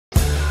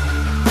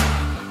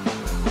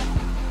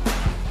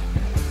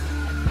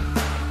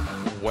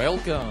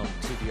Welcome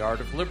to The Art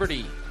of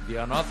Liberty,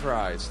 the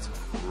unauthorized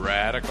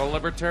radical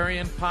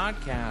libertarian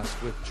podcast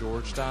with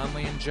George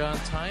Donnelly and John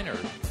Tyner.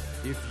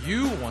 If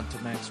you want to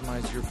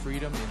maximize your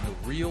freedom in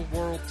the real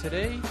world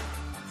today,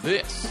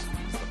 this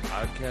is the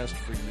podcast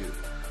for you.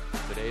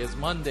 Today is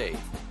Monday,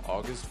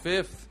 August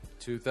 5th,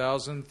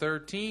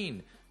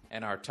 2013,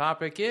 and our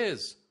topic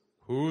is,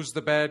 who's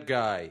the bad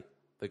guy,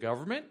 the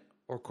government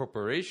or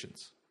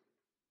corporations?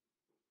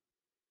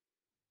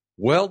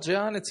 Well,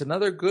 John, it's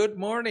another good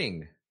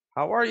morning.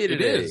 How are you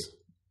today? It is.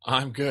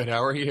 I'm good.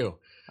 How are you?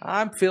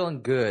 I'm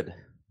feeling good.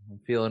 I'm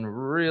feeling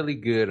really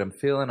good. I'm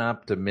feeling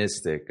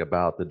optimistic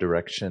about the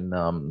direction,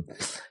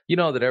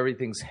 that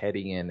everything's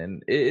heading in.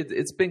 And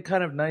it's been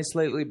kind of nice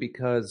lately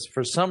because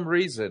for some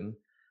reason,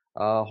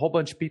 a whole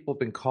bunch of people have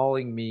been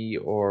calling me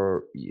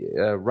or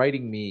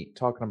writing me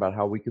talking about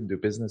how we can do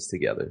business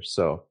together.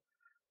 So,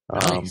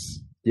 Nice.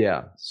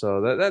 Yeah.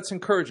 So that's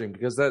encouraging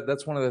because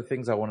that's one of the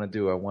things I want to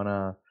do. I want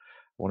to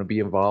be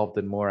involved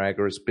in more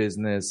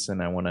agribusiness,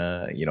 and I want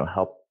to,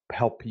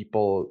 help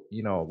people,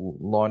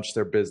 launch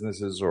their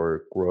businesses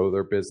or grow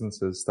their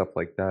businesses, stuff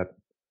like that.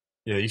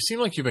 Yeah, you seem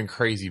like you've been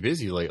crazy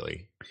busy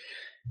lately.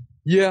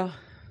 Yeah,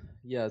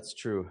 it's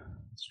true.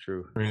 It's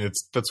true. I mean,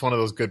 that's one of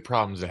those good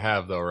problems to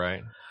have, though,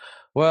 right?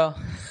 Well,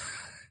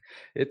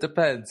 it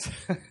depends.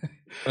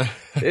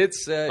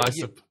 It's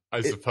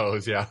I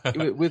suppose, yeah.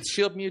 With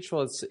Shield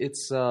Mutual,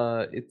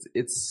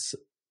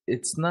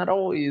 it's not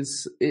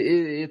always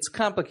it's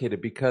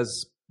complicated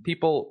because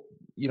people,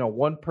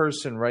 one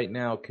person right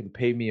now can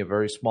pay me a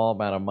very small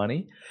amount of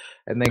money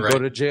and then go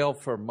to jail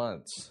for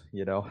months,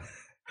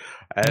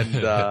 and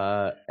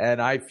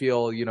and I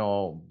feel,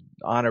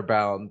 honor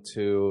bound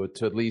to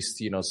at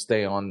least,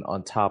 stay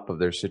on top of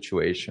their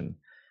situation.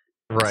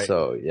 Right.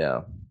 So,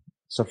 yeah.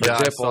 So for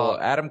example,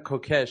 Adam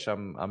Kokesh,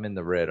 I'm in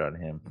the red on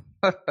him.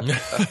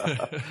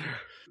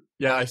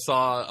 Yeah, I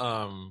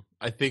saw,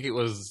 I think it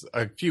was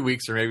a few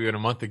weeks or maybe even a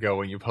month ago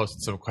when you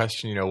posted some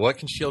question, what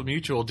can Shield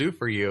Mutual do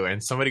for you?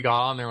 And somebody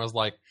got on there and was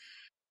like,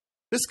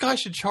 this guy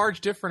should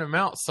charge different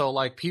amounts. So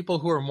like people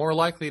who are more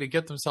likely to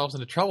get themselves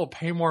into trouble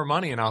pay more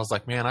money. And I was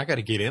like, man, I got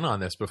to get in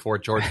on this before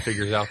George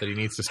figures out that he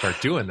needs to start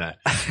doing that.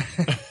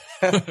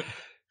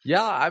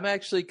 Yeah, I'm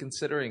actually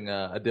considering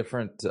a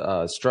different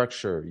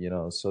structure,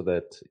 so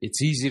that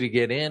it's easy to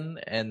get in,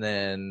 and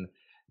then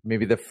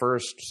maybe the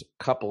first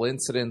couple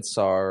incidents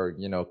are,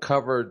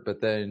 covered,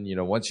 but then,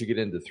 once you get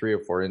into 3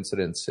 or 4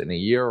 incidents in a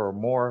year or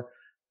more,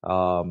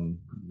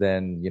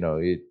 then,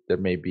 there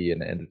may be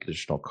an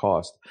additional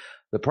cost.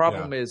 The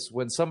problem is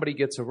when somebody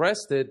gets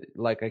arrested,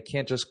 like I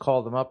can't just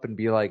call them up and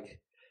be like,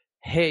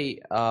 hey,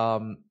 I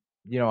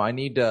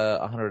need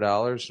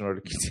 $100 in order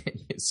to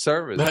continue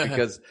service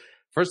because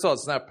first of all,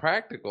 it's not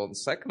practical. And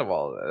second of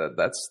all,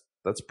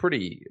 that's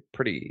pretty,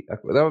 that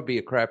would be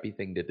a crappy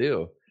thing to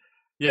do.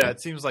 Yeah,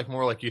 it seems like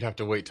more like you'd have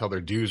to wait till their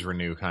dues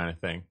renew kind of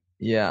thing.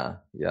 Yeah.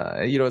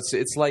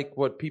 It's like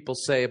what people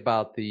say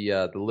about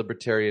the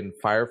libertarian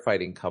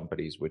firefighting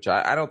companies, which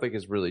I don't think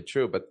is really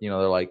true. But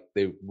they're like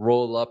they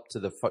roll up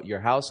to your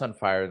house on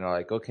fire, and they're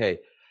like, okay,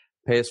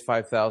 pay us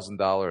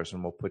 $5,000,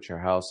 and we'll put your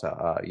house,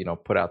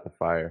 put out the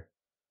fire.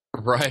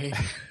 Right.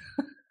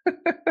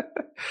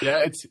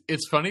 Yeah,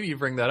 it's funny you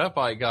bring that up.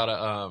 I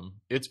got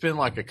it's been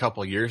like a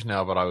couple of years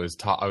now, but I was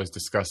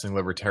discussing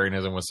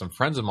libertarianism with some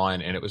friends of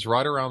mine, and it was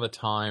right around the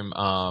time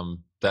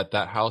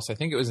that house, I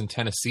think it was in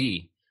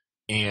Tennessee,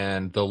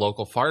 and the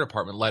local fire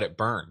department let it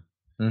burn.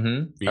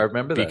 Mm-hmm. I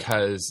remember that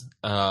because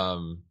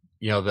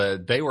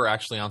they were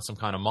actually on some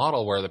kind of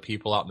model where the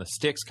people out in the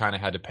sticks kind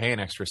of had to pay an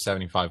extra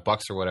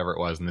 $75 or whatever it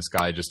was, and this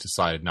guy just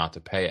decided not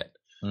to pay it.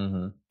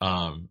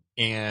 Mm-hmm.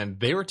 And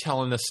they were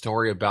telling this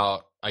story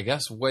about, I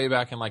guess, way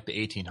back in like the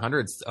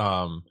 1800s,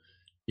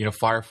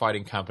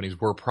 firefighting companies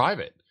were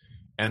private,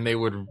 and they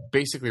would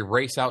basically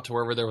race out to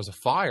wherever there was a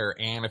fire.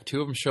 And if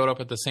 2 of them showed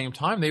up at the same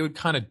time, they would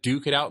kind of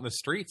duke it out in the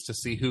streets to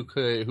see who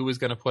was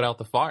going to put out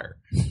the fire.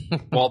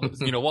 while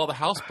the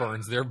house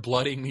burns, they're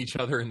blooding each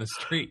other in the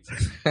streets.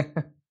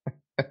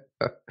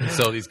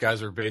 So these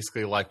guys were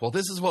basically like, well,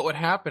 this is what would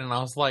happen. And I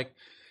was like,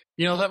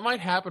 that might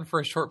happen for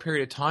a short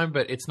period of time,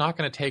 but it's not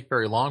going to take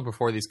very long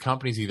before these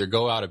companies either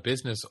go out of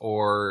business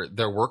or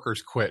their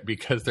workers quit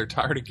because they're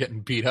tired of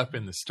getting beat up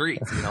in the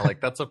streets.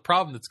 That's a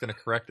problem that's going to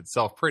correct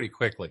itself pretty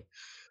quickly.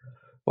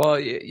 Well,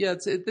 yeah,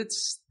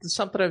 it's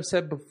something I've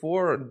said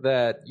before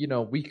that,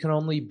 we can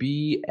only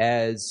be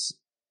as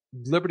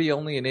liberty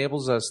only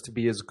enables us to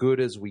be as good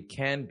as we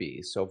can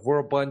be. So if we're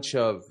a bunch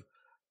of,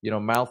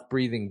 mouth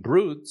breathing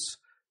brutes,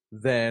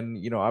 then,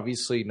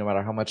 obviously, no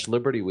matter how much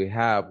liberty we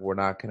have, we're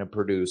not going to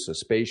produce a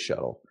space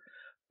shuttle.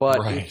 But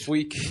if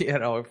we,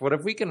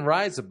 if we can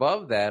rise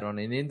above that on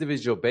an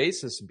individual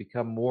basis and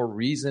become more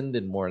reasoned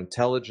and more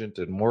intelligent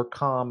and more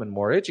calm and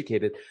more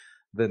educated,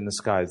 then the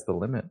sky's the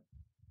limit.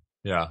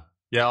 Yeah.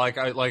 Yeah, like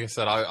I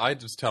said, I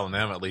was telling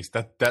them at least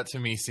that to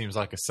me seems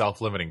like a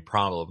self-limiting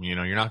problem.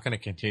 You're not going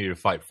to continue to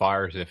fight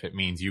fires if it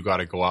means you got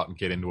to go out and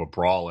get into a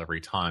brawl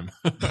every time.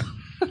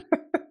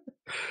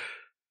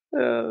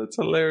 Yeah, that's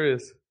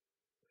hilarious.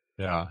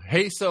 Yeah.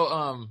 Hey,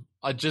 so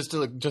just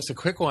a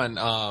quick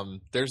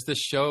one. There's this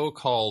show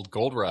called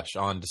Gold Rush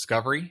on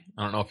Discovery.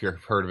 I don't know if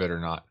you've heard of it or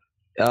not.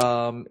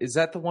 Is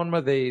that the one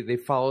where they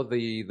follow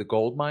the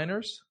gold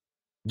miners?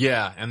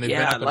 Yeah, and they've been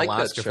Yeah, up I in like that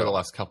Alaska for the show.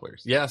 last couple of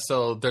years. Yeah,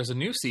 so there's a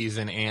new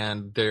season,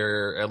 and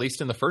they're, at least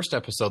in the first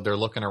episode, they're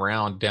looking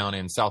around down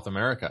in South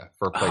America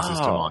for places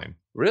to Oh, mine.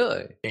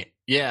 really?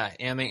 Yeah,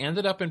 and they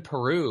ended up in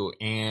Peru,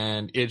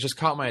 and it just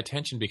caught my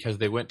attention because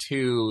they went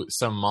to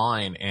some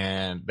mine,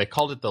 and they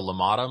called it the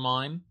Lamada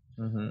mine.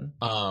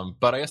 Mm-hmm.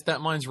 But I guess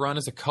that mine's run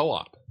as a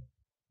co-op.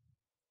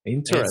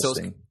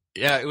 Interesting.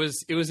 Yeah, it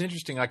was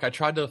interesting. Like, I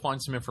tried to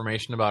find some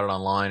information about it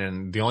online,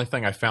 and the only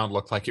thing I found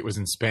looked like it was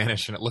in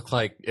Spanish, and it looked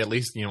like, at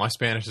least, my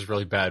Spanish is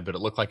really bad, but it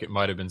looked like it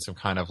might have been some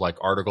kind of like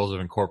articles of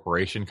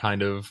incorporation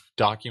kind of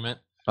document.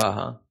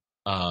 Uh-huh.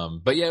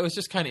 But yeah, it was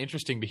just kind of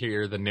interesting to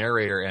hear the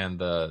narrator, and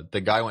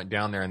the guy went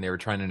down there and they were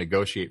trying to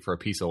negotiate for a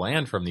piece of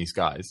land from these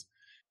guys.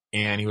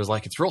 And he was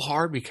like, it's real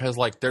hard because,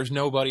 like, there's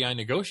nobody I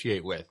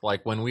negotiate with.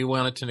 Like, when we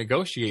wanted to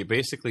negotiate,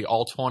 basically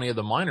all 20 of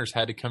the miners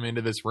had to come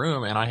into this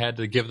room, and I had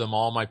to give them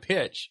all my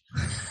pitch,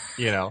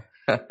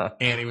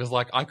 And he was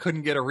like, I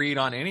couldn't get a read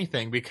on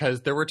anything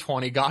because there were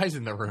 20 guys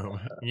in the room,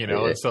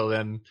 Yeah. And so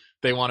then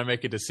they want to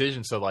make a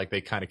decision. So, like, they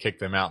kind of kicked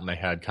them out, and they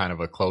had kind of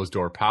a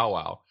closed-door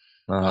powwow.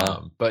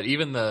 Uh-huh. But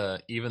even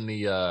the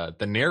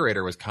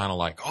narrator was kind of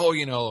like,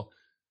 oh,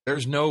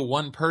 there's no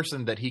one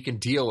person that he can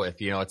deal with.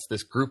 It's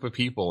this group of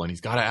people, and he's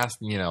got to ask.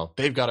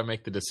 They've got to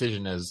make the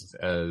decision as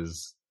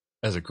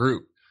a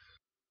group.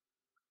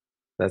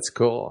 That's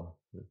cool.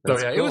 So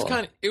yeah,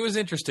 cool. It was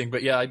interesting,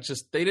 but yeah,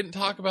 they didn't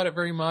talk about it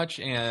very much,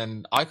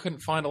 and I couldn't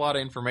find a lot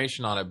of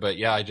information on it. But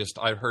yeah,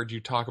 I heard you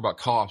talk about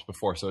co-ops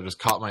before, so it just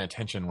caught my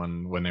attention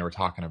when they were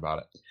talking about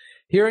it.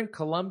 Here in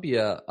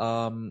Colombia,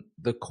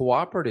 the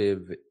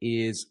cooperative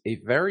is a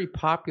very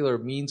popular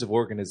means of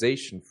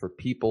organization for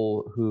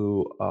people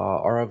who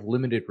are of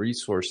limited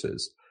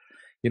resources.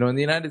 In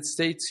the United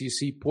States, you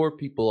see poor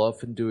people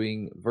often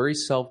doing very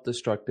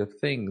self-destructive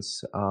things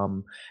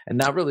and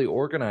not really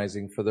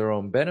organizing for their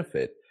own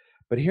benefit.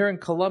 But here in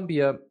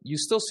Colombia, you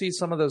still see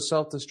some of those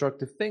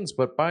self-destructive things,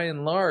 but by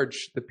and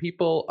large, the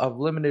people of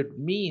limited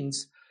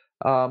means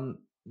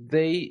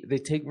they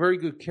take very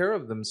good care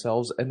of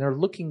themselves, and they're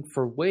looking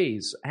for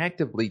ways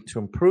actively to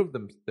improve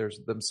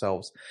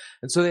themselves.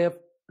 And so they have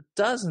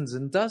dozens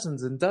and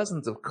dozens and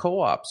dozens of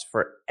co-ops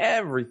for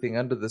everything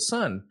under the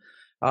sun.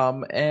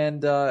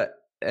 And there's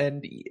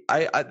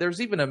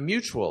even a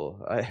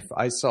mutual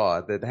I saw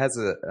that has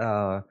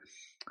I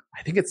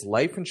think it's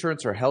life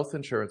insurance or health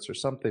insurance or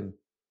something,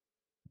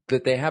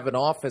 that they have an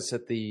office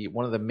at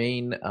one of the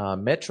main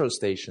metro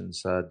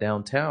stations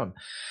downtown.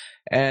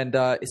 And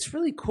it's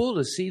really cool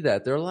to see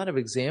that. There are a lot of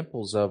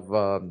examples of,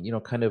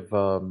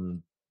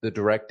 the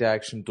direct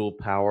action, dual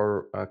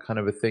power kind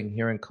of a thing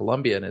here in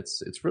Colombia. And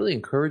it's really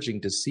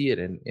encouraging to see it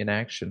in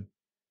action.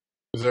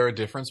 Is there a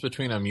difference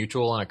between a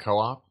mutual and a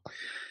co-op?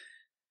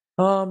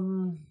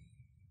 I'm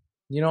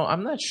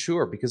not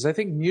sure, because I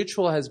think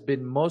mutual has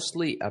been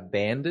mostly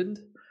abandoned.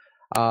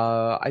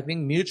 I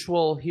think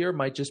mutual here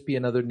might just be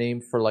another name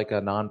for like a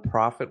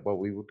nonprofit, what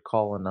we would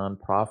call a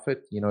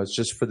nonprofit. It's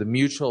just for the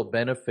mutual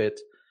benefit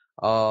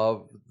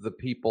of the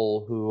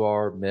people who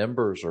are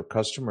members or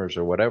customers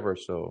or whatever.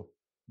 So,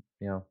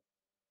 All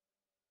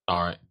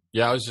right.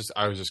 Yeah, I was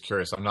just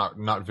curious. I'm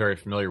not very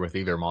familiar with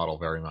either model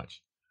very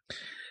much.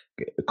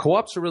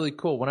 Co-ops are really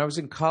cool. When I was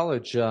in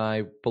college,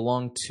 I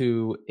belonged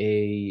to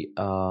a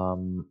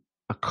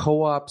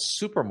co-op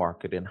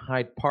supermarket in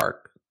Hyde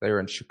Park there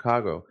in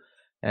Chicago.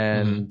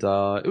 And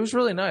it was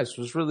really nice. It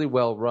was really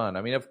well run.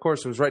 I mean, of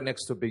course, it was right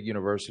next to a big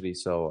university.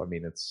 So, I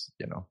mean, it's,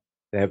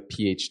 they have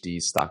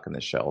PhDs stocking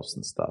the shelves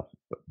and stuff.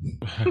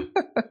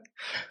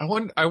 I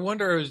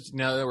wonder,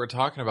 now that we're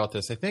talking about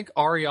this, I think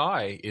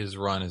REI is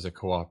run as a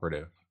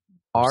cooperative.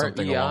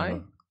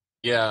 REI?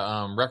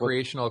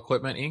 Recreational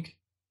Equipment, Inc.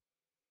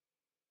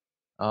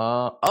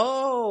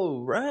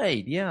 Oh,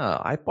 right. Yeah.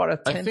 I bought a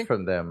tent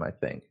from them, I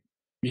think.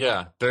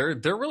 Yeah, they're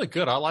really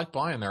good. I like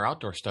buying their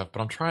outdoor stuff,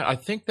 but I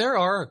think there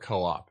are a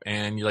co-op,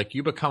 and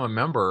you become a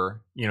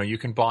member, you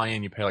can buy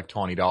in, you pay like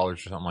 $20 or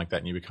something like that,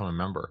 and you become a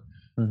member.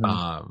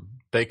 Mm-hmm.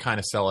 They kind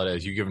of sell it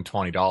as you give them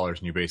 $20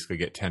 and you basically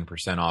get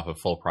 10% off of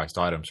full priced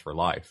items for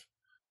life.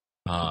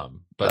 But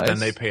nice. Then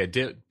they pay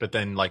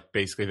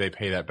basically they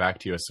pay that back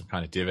to you as some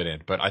kind of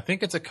dividend. But I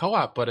think it's a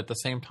co-op, but at the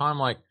same time,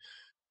 like,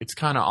 it's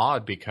kind of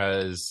odd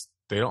because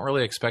they don't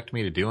really expect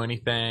me to do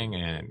anything,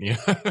 and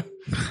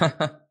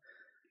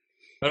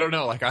I don't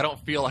know. Like, I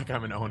don't feel like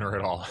I'm an owner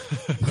at all.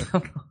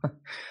 I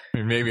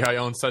mean, maybe I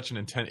own such an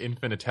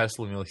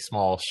infinitesimally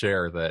small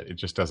share that it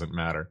just doesn't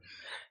matter.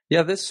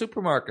 Yeah, this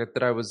supermarket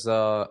that I was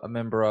a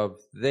member of,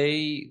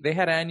 they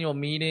had annual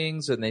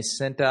meetings, and they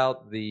sent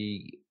out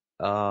the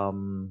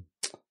the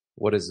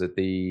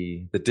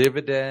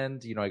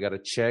dividend. I got a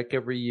check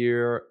every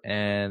year,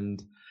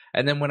 and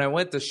then when I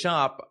went to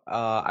shop,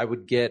 I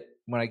would get,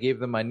 when I gave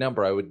them my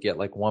number, I would get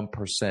like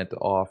 1%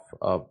 off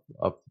of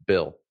the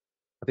bill.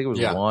 I think it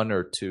was 1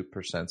 or 2%,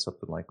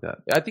 something like that.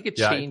 I think it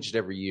changed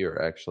every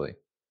year, actually.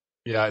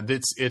 Yeah,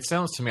 it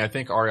sounds to me, I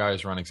think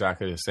REIs run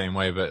exactly the same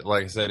way, but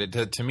like I said,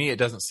 to me, it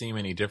doesn't seem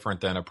any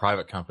different than a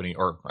private company,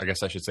 or I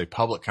guess I should say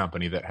public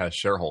company that has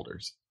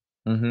shareholders.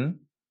 Mm-hmm.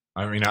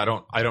 I mean, I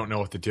don't know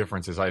what the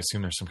difference is. I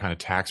assume there's some kind of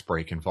tax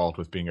break involved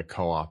with being a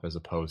co-op um,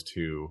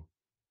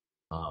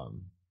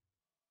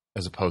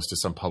 as opposed to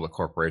some public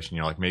corporation.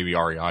 You know, like maybe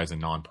REI is a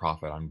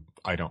nonprofit.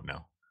 I don't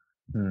know.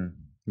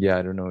 Yeah,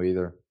 I don't know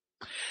either.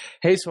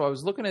 Hey, so I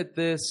was looking at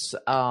this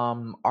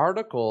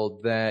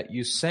article that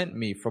you sent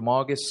me from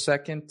August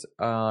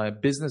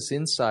 2nd, Business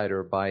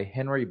Insider by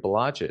Henry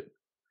Blodgett.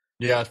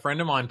 Yeah, a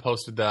friend of mine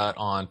posted that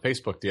on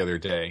Facebook the other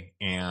day,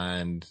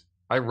 and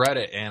I read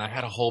it, and I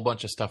had a whole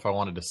bunch of stuff I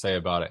wanted to say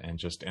about it, and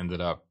just ended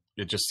up,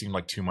 it just seemed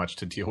like too much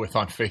to deal with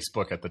on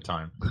Facebook at the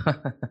time.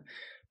 But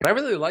I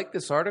really like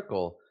this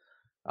article.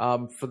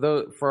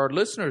 For our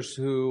listeners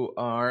who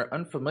are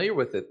unfamiliar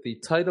with it, the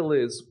title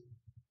is,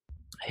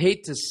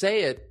 hate to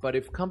say it, but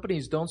if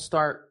companies don't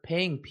start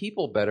paying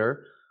people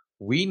better,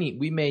 we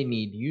may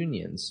need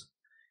unions.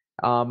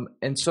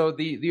 And so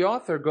the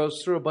author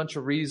goes through a bunch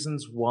of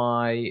reasons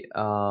why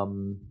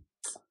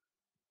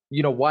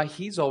why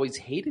he's always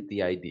hated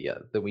the idea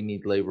that we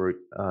need labor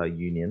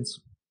unions.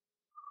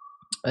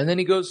 And then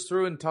he goes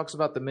through and talks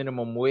about the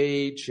minimum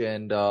wage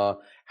and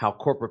how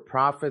corporate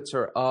profits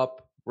are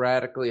up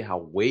radically, how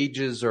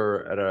wages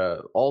are at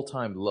an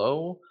all-time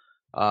low.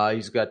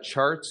 He's got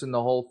charts and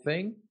the whole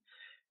thing.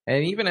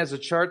 And even has a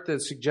chart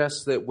that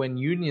suggests that when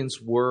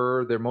unions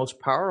were their most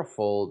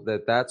powerful,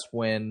 that's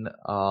when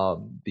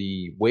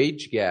the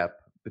wage gap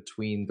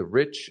between the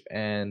rich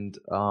and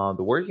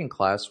the working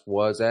class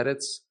was at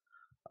its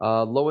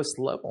lowest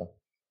level.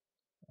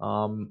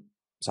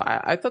 So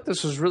I thought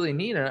this was really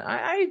neat, and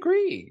I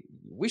agree.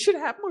 We should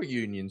have more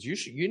unions.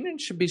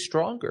 Unions should be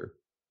stronger.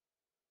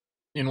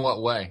 In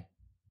what way?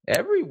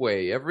 Every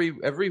way,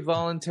 every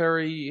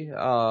voluntary,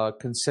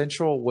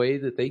 consensual way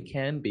that they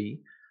can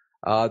be.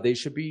 They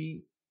should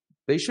be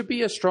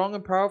a strong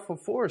and powerful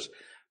force.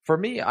 For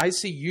me, I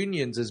see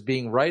unions as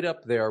being right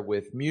up there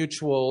with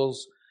mutuals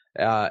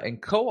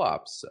and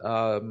co-ops,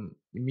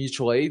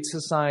 mutual aid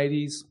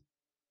societies,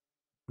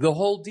 the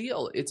whole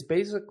deal. It's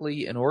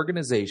basically an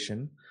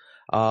organization.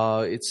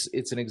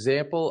 It's an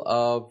example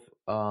of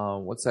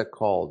what's that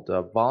called?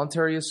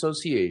 Voluntary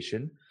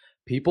association.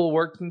 People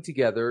working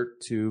together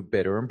to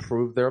better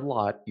improve their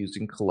lot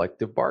using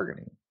collective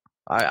bargaining.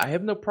 I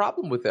have no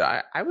problem with it.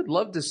 I would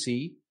love to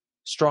see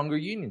stronger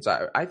unions.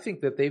 I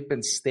think that they've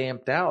been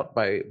stamped out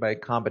by a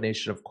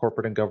combination of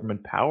corporate and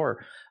government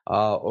power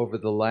over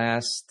the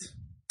last,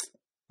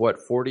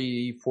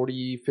 40,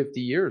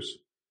 50 years.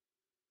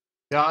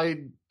 Yeah,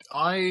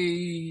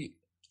 I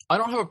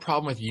don't have a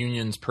problem with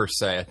unions per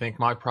se. I think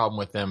my problem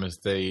with them is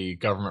the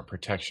government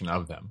protection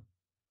of them.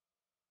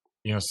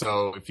 You know,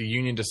 so if the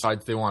union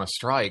decides they want to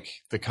strike,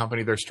 the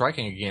company they're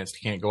striking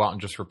against can't go out and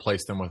just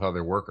replace them with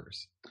other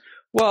workers.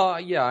 Well,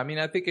 yeah, I mean,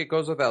 I think it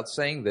goes without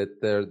saying that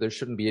there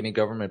shouldn't be any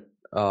government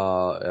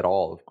at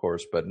all, of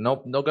course, but no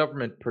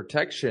government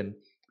protection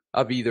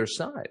of either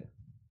side.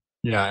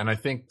 Yeah, and I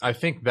think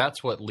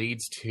that's what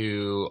leads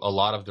to a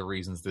lot of the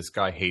reasons this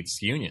guy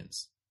hates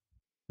unions.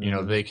 You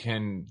know, they're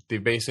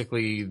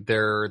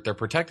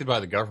protected by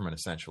the government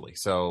essentially.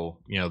 So,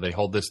 you know, they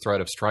hold this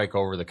threat of strike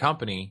over the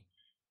company,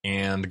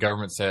 and the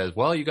government says,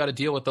 well, you got to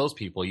deal with those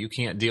people. You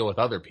can't deal with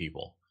other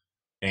people.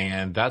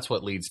 And that's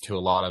what leads to a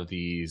lot of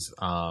these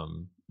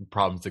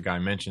problems the guy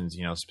mentions,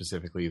 you know,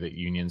 specifically that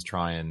unions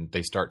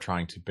start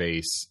trying to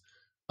base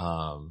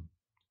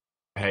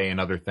pay and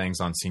other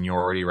things on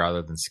seniority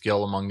rather than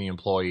skill among the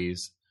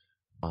employees.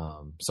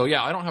 So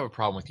yeah, I don't have a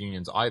problem with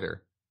unions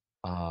either.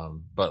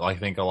 But I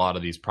think a lot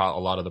of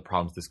the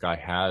problems this guy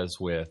has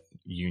with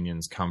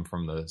unions stem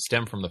from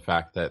the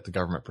fact that the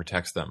government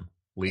protects them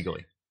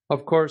legally.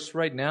 Of course,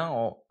 right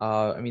now,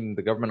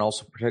 the government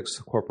also protects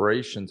the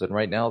corporations, and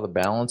right now the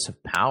balance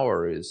of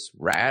power is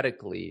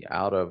radically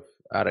out of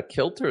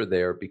kilter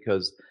there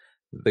because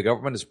the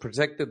government has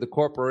protected the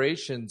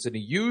corporations in a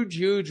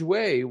huge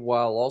way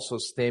while also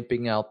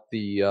stamping out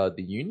the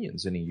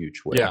unions in a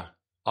huge way. Yeah.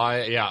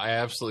 I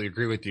absolutely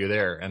agree with you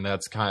there, and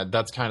that's kind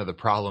of the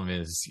problem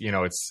is, you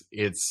know,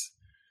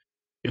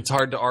 it's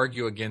hard to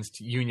argue against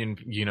union,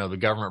 you know, the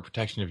government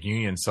protection of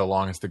unions so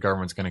long as the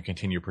government's going to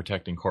continue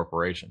protecting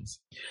corporations.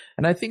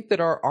 And I think that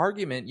our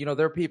argument, you know,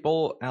 there are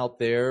people out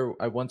there.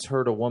 I once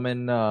heard a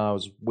woman, I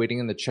was waiting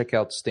in the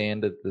checkout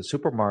stand at the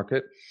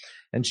supermarket,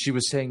 and she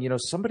was saying, you know,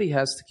 somebody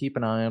has to keep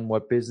an eye on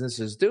what business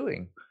is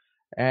doing.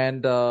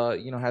 And,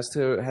 has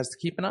to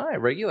keep an eye,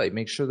 regulate,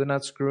 make sure they're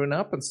not screwing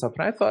up and stuff.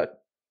 And I thought,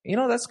 you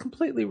know, that's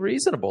completely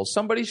reasonable.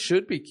 Somebody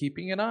should be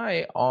keeping an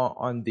eye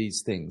on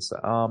these things.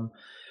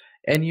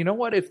 And you know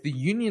what? If the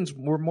unions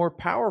were more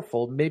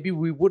powerful, maybe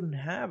we wouldn't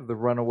have the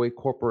runaway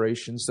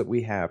corporations that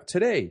we have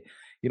today.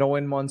 You know,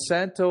 when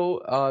Monsanto,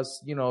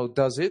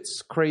 does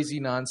its crazy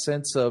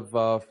nonsense of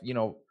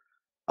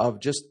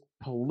just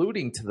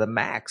polluting to the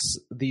max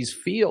these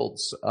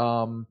fields,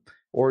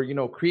 or, you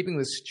know, creating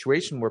this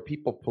situation where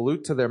people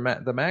pollute to the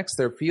max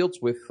their fields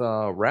with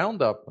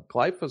Roundup,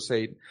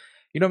 glyphosate.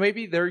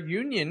 maybe their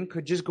union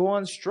could just go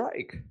on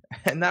strike,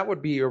 and that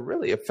would be a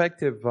really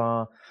effective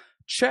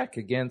check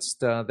against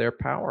their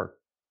power.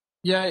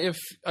 Yeah, if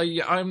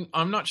yeah,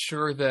 I'm not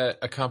sure that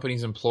a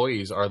company's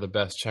employees are the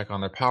best check on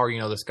their power.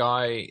 This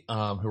guy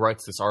who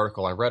writes this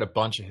article, I read a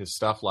bunch of his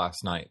stuff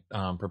last night,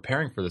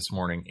 preparing for this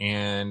morning,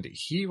 and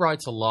he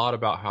writes a lot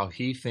about how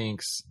he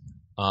thinks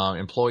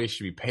employees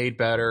should be paid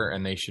better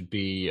and they should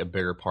be a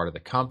bigger part of the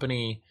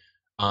company.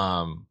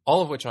 All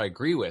of which I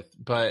agree with,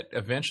 but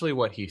eventually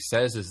what he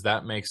says is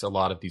that makes a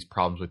lot of these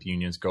problems with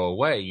unions go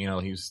away.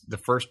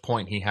 The first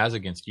point he has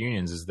against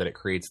unions is that it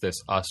creates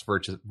this us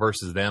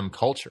versus them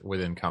culture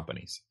within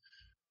companies.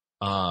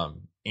 And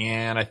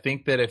I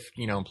think that if,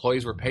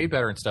 employees were paid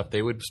better and stuff,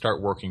 they would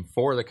start working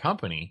for the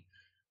company.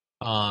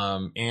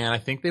 And I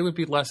think they would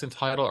be less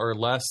entitled or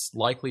less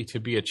likely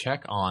to be a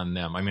check on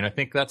them. I mean, I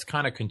think that's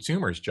kind of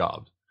consumers'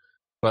 job.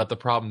 But the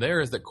problem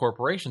there is that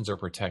corporations are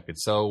protected.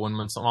 So when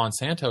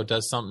Monsanto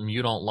does something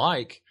you don't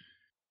like,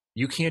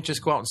 you can't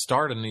just go out and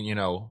start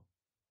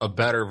a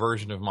better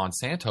version of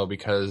Monsanto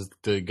because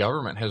the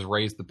government has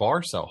raised the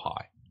bar so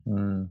high.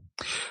 Well,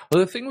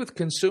 the thing with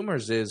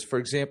consumers is, for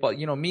example,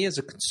 me as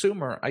a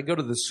consumer, I go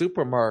to the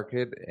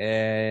supermarket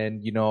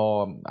and,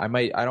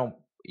 I don't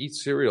eat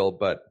cereal,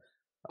 but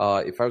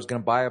if I was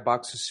going to buy a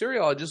box of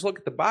cereal, I just look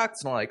at the box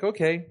and I'm like,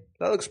 okay,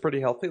 that looks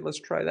pretty healthy. Let's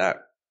try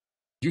that.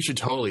 You should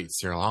totally eat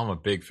cereal. I'm a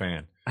big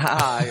fan.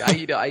 I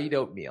eat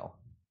oatmeal.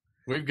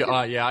 We've got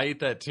I eat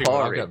that too.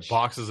 I've got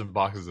boxes and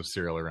boxes of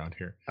cereal around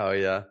here. Oh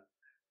yeah,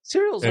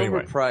 cereal's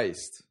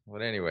overpriced.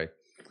 But anyway,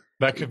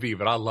 that could be,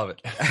 but I love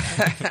it.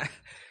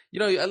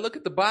 I look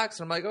at the box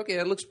and I'm like, okay,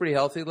 that looks pretty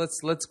healthy.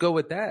 Let's go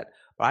with that.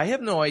 But I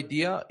have no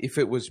idea if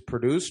it was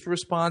produced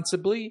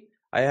responsibly.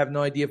 I have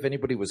no idea if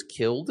anybody was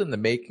killed in the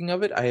making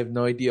of it. I have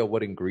no idea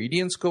what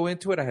ingredients go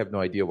into it. I have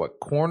no idea what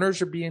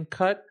corners are being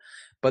cut.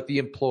 But the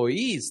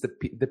employees,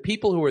 the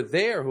people who are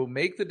there, who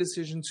make the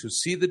decisions, who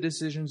see the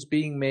decisions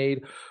being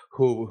made,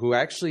 who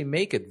actually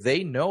make it,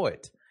 they know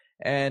it.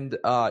 And,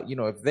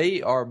 if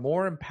they are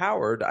more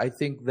empowered, I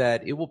think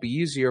that it will be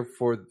easier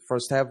for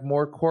us to have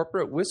more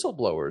corporate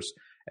whistleblowers.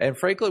 And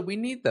frankly, we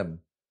need them.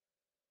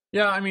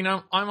 Yeah, I mean,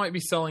 I might be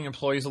selling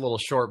employees a little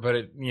short, but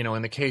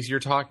in the case you're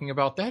talking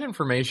about, that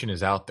information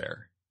is out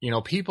there.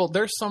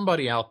 There's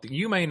somebody out there.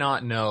 You may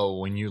not know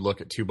when you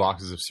look at 2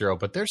 boxes of cereal,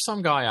 but there's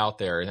some guy out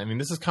there. I mean,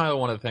 this is kind of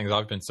one of the things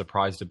I've been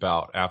surprised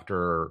about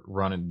after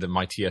running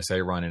my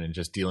TSA run-in and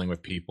just dealing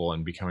with people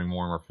and becoming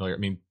more and more familiar. I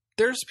mean,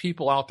 there's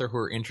people out there who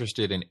are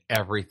interested in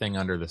everything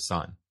under the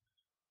sun.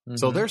 Mm-hmm.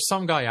 So there's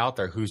some guy out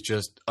there who's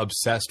just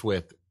obsessed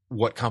with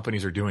what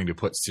companies are doing to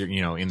put,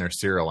 in their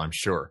cereal, I'm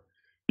sure.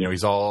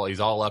 He's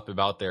all up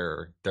about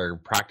their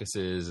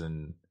practices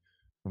and,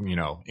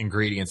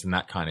 ingredients and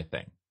that kind of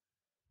thing.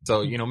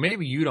 So,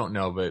 maybe you don't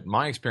know, but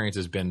my experience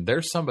has been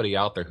there's somebody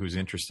out there who's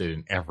interested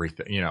in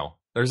everything. I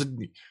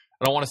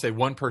don't want to say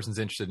one person's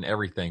interested in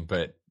everything,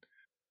 but,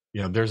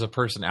 there's a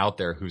person out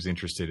there who's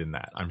interested in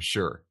that, I'm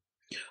sure,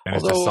 and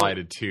has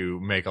decided to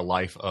make a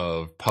life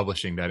of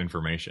publishing that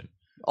information.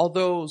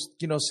 Although,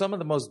 some of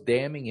the most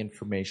damning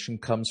information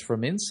comes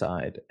from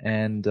inside.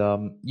 And,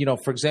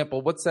 for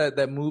example, what's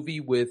that movie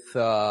with,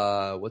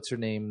 what's her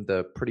name,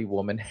 the Pretty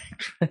Woman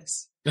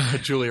actress?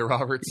 Julia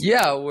Roberts.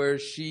 Yeah, where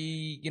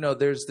she,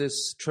 there's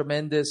this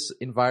tremendous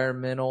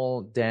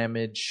environmental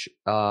damage,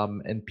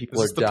 and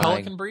people are dying. The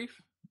Pelican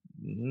Brief?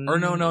 Or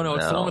no,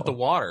 it's the one with the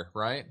water,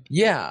 right?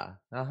 Yeah.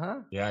 Uh-huh.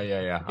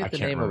 Yeah. I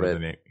can't remember the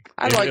name.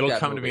 It'll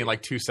come movie. to me in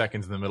like 2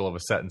 seconds in the middle of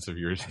a sentence of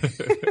yours.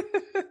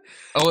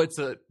 Oh,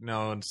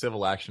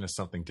 civil action is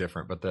something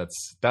different, but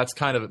that's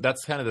kind of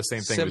the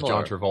same thing as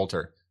John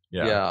Travolta.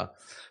 Yeah.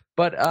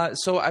 But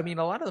so I mean,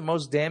 a lot of the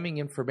most damning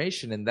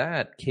information in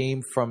that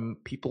came from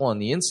people on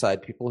the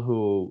inside, people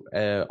who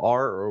are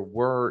or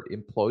were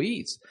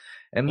employees.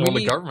 And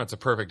the government's a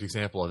perfect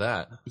example of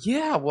that.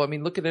 Yeah, well, I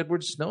mean, look at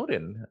Edward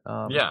Snowden.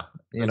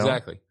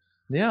 Exactly.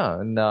 Yeah,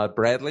 and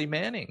Bradley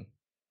Manning.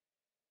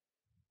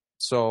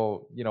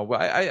 So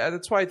I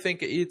that's why I think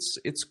it's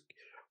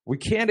we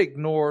can't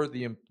ignore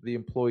the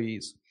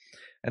employees,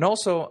 and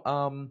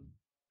also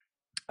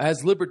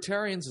as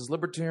libertarians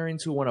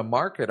who want to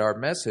market our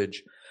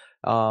message,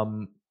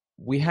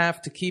 we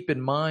have to keep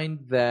in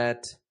mind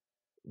that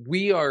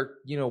we are,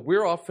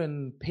 we're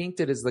often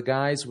painted as the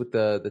guys with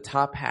the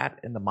top hat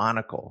and the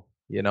monocle,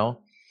 Yeah,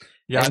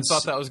 and I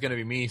thought that was going to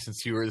be me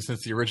since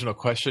the original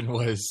question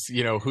was,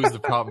 who's the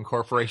problem,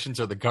 corporations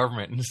or the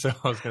government? And so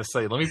I was going to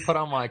say, let me put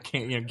on my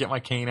cane, get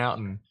my cane out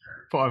and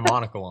put my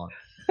monocle on.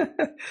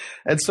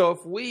 And so if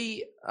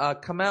we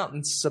come out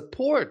and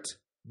support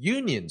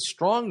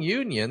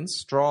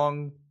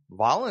strong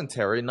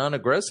voluntary,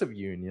 non-aggressive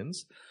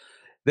unions,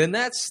 then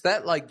that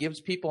like gives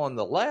people on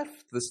the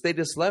left, the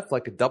statist left,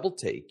 like a double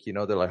take.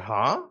 They're like,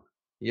 huh?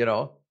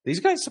 These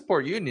guys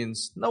support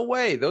unions. No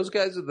way. Those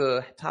guys are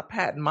the top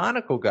hat and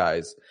monocle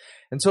guys.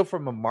 And so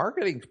from a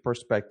marketing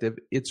perspective,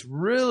 it's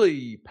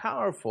really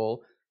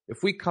powerful if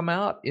we come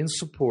out in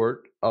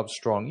support of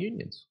strong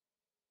unions.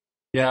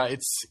 Yeah,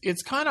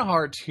 it's kind of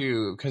hard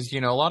too, because a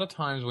lot of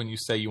times when you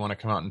say you want to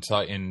come out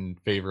and in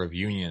favor of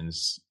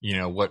unions,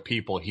 what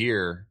people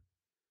hear,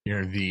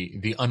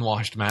 the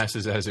unwashed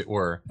masses, as it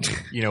were,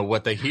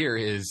 what they hear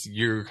is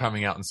you're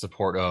coming out in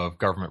support of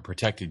government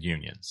protected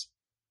unions.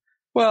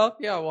 Well,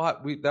 yeah,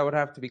 that would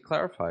have to be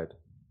clarified.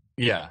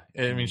 Yeah,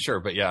 I mean,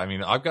 sure, but yeah, I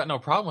mean, I've got no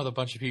problem with a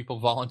bunch of people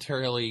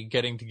voluntarily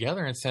getting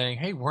together and saying,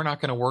 "Hey, we're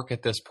not going to work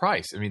at this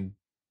price." I mean,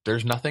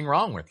 there's nothing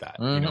wrong with that.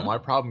 Mm-hmm. My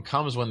problem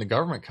comes when the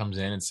government comes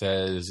in and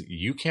says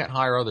you can't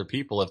hire other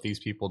people if these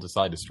people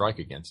decide to strike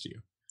against you.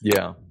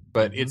 Yeah,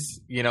 but it's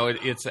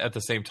it's at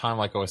the same time,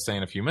 like I was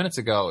saying a few minutes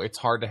ago, it's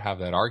hard to have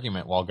that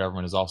argument while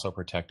government is also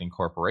protecting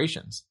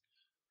corporations.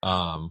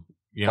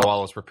 While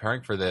I was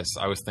preparing for this,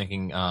 I was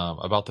thinking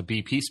about the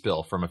BP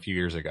spill from a few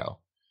years ago.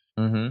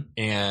 Mm-hmm.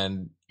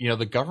 And,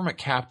 the government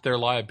capped their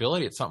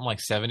liability at something like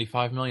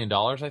 $75 million,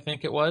 I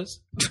think it was.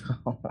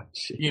 Oh,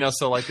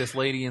 so like this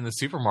lady in the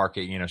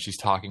supermarket, she's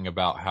talking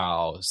about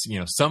how,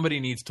 somebody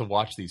needs to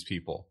watch these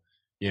people,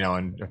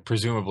 and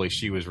presumably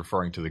she was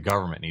referring to the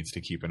government needs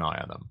to keep an eye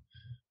on them.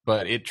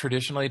 But it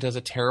traditionally does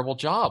a terrible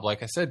job.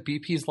 Like I said,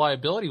 BP's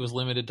liability was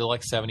limited to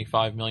like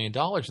 $75 million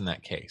in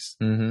that case.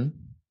 Mm-hmm.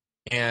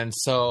 And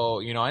so,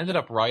 I ended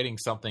up writing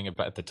something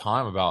at the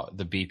time about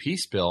the BP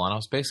spill. And I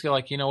was basically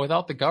like,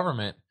 without the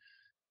government,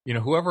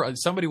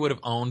 somebody would have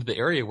owned the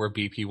area where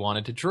BP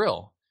wanted to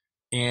drill.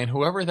 And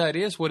whoever that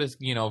is would have,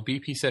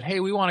 BP said, "Hey,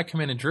 we want to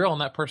come in and drill."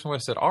 And that person would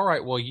have said, "All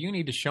right, well, you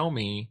need to show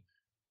me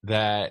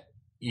that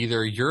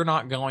either you're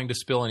not going to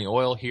spill any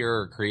oil here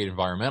or create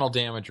environmental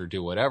damage or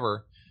do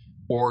whatever,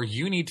 or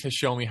you need to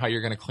show me how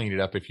you're going to clean it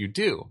up if you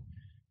do."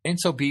 And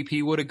so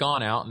BP would have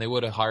gone out and they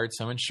would have hired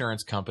some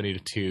insurance company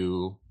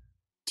to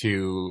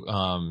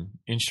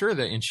insure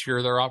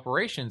their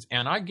operations,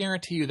 and I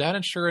guarantee you that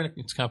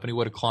insurance company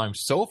would have climbed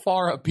so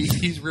far up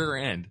BP's rear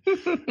end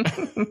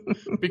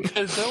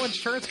because no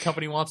insurance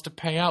company wants to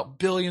pay out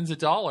billions of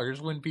dollars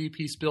when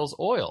BP spills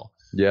oil.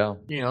 Yeah,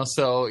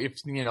 so if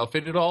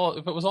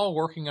it was all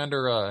working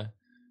under a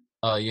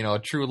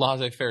true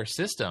laissez-faire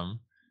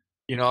system,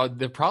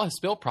 the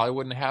spill probably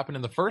wouldn't have happened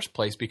in the first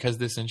place because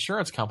this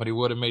insurance company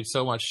would have made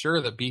so much sure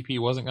that BP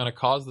wasn't going to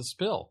cause the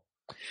spill.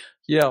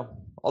 Yeah,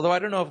 although I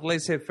don't know if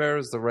laissez-faire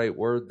is the right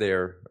word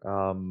there.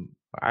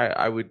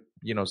 I would,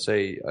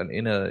 say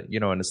in a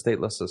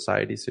stateless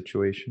society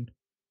situation.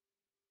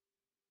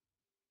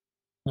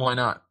 Why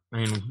not? I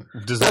mean,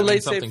 does that mean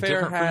something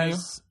different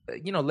for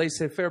you?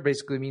 Laissez-faire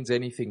basically means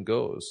anything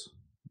goes.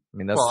 I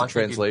mean, that's the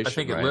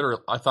translation.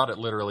 I thought it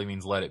literally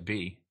means let it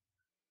be.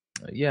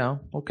 Yeah.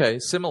 Okay.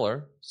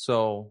 Similar.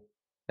 So,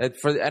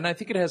 and I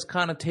think it has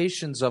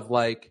connotations of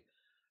like,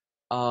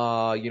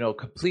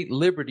 complete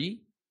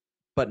liberty,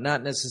 but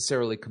not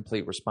necessarily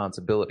complete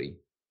responsibility,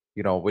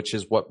 which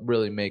is what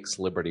really makes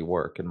liberty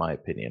work, in my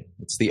opinion.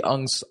 It's the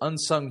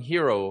unsung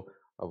hero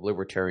of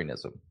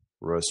libertarianism,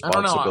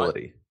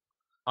 responsibility.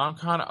 I'm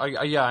kind of,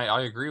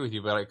 I agree with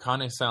you, but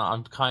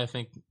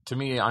to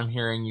me, I'm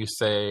hearing you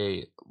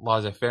say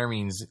laissez-faire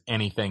means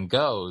anything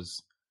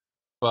goes.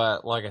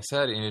 But like I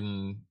said,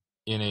 in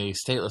a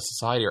stateless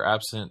society or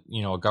absent,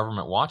 a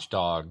government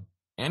watchdog,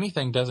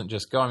 anything doesn't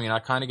just go. I mean, I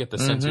kind of get the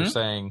sense you're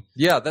saying.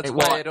 Yeah, that's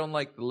why I don't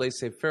like the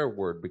laissez-faire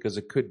word, because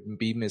it could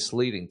be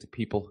misleading to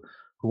people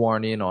who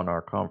aren't in on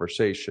our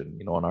conversation,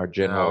 on our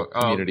general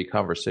community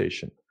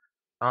conversation.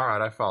 All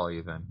right, I follow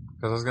you then.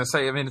 Because I was going to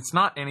say, I mean, it's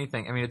not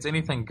anything. I mean, it's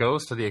anything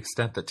goes to the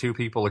extent that two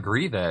people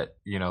agree that,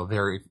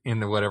 they're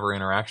in whatever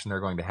interaction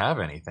they're going to have,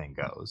 anything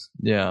goes.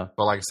 Yeah.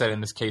 But like I said,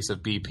 in this case of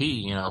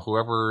BP,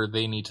 whoever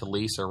they need to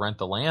lease or rent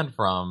the land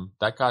from,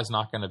 that guy's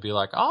not going to be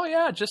like, "Oh,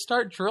 yeah, just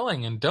start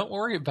drilling and don't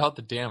worry about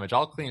the damage.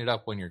 I'll clean it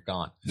up when you're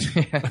gone."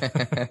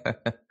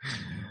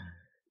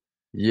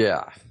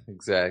 Yeah,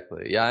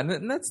 exactly. Yeah,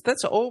 and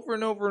that's over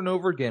and over and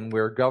over again,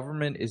 where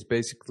government is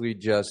basically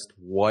just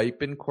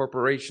wiping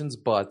corporations'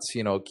 butts.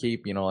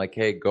 Keep like,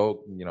 "Hey,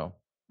 go,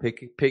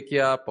 pick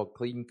you up, I'll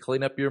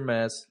clean up your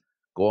mess,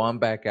 go on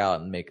back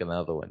out and make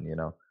another one."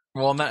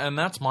 Well, and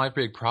that's my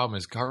big problem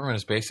is government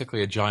is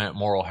basically a giant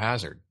moral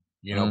hazard.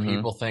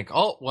 People think,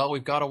 "Oh, well,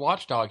 we've got a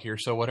watchdog here,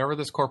 so whatever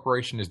this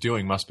corporation is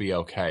doing must be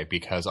okay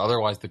because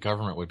otherwise the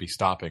government would be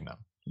stopping them."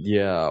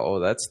 Yeah. Oh,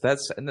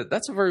 that's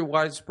a very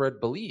widespread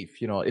belief.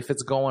 If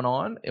it's going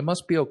on, it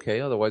must be okay.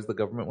 Otherwise, the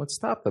government would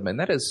stop them. And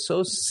that is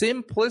so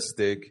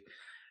simplistic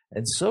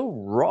and so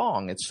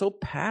wrong. It's so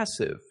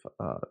passive.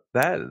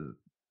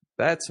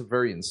 That's a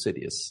very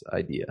insidious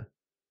idea.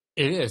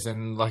 It is,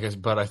 and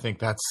but I think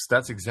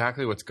that's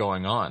exactly what's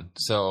going on.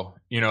 So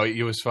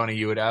it was funny.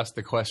 You would ask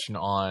the question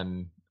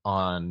on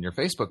your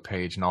Facebook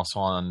page and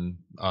also on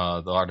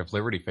the Art of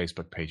Liberty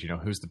Facebook page.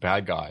 Who's the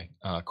bad guy,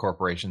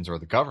 corporations or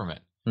the government?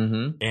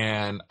 Mm-hmm.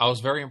 And I was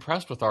very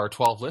impressed with our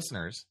 12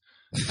 listeners.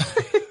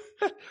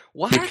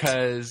 What?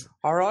 Because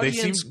our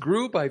audience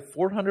grew by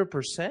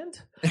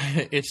 400%?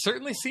 It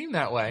certainly seemed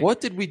that way.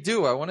 What did we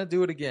do? I want to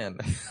do it again.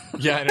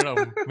 Yeah, I don't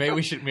know. Maybe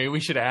we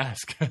should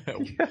ask.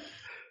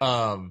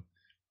 Yeah.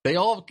 It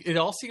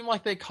all seemed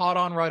like they caught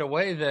on right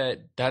away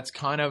that's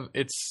kind of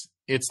it's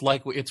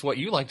what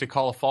you like to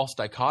call a false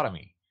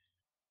dichotomy.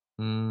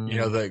 You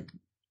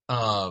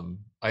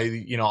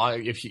know,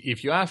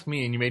 if you ask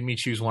me and you made me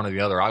choose one or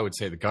the other, I would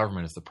say the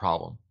government is the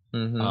problem.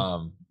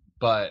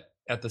 But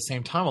at the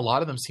same time, a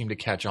lot of them seem to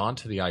catch on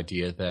to the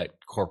idea that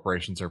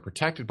corporations are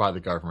protected by the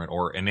government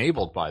or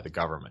enabled by the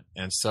government.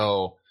 And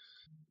so,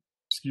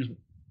 excuse me,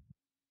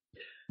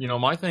 you know,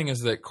 my thing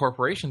is that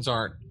corporations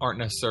aren't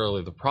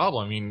necessarily the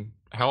problem. I mean,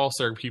 how else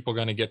are people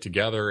going to get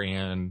together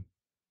and,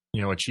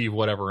 you know, achieve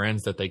whatever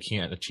ends that they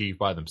can't achieve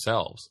by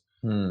themselves?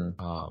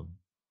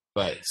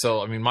 But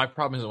so, I mean, my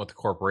problem isn't with the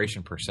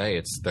corporation per se.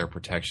 It's their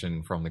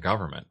protection from the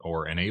government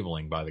or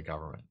enabling by the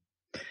government.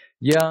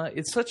 Yeah,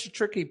 it's such a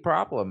tricky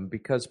problem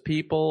because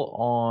people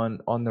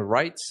on the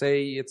right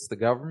say it's the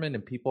government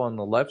and people on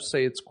the left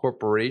say it's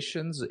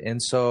corporations.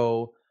 And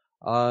so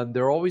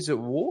they're always at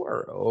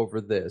war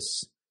over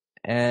this.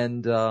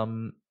 And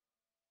you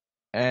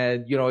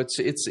know,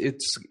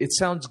 it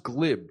sounds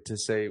glib to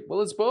say,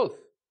 well, it's both.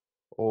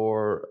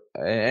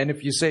 And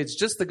if you say it's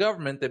just the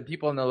government, then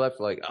people on the left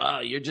are like, oh,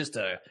 you're just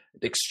an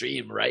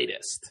extreme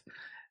rightist.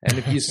 And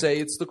if you say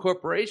it's the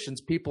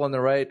corporations, people on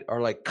the right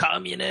are like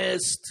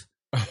communist,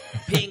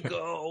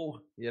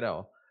 pinko, you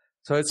know.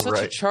 So it's such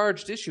a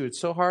charged issue.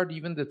 It's so hard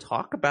even to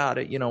talk about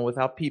it, you know,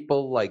 without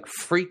people like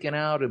freaking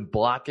out and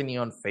blocking you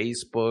on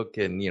Facebook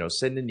and, you know,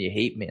 sending you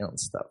hate mail and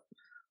stuff.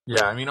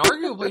 Yeah, I mean,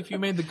 arguably, if you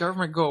made the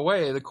government go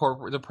away, the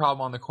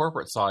problem on the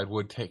corporate side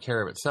would take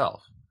care of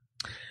itself.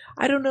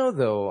 I don't know,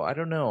 though. I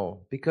don't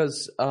know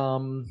because I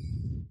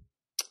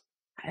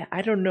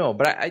don't know,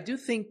 but I do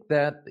think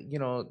that, you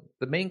know,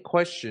 the main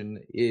question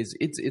is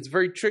it's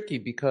very tricky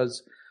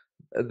because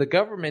the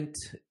government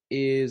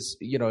is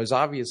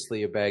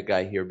obviously a bad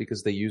guy here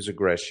because they use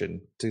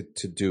aggression to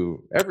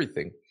do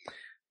everything.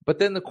 But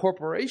then the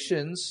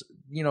corporations,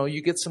 you know,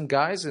 you get some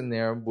guys in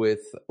there with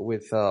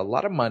a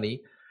lot of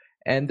money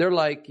and they're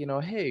like, you know,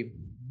 hey,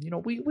 you know,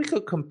 we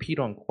could compete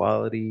on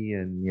quality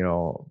and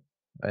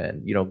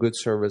good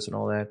service and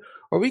all that.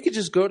 Or we could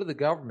just go to the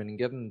government and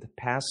get them to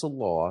pass a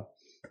law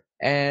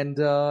and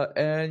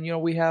you know,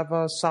 we have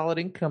a solid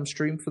income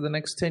stream for the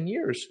next 10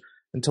 years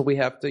until we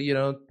have to, you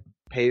know,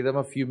 pay them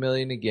a few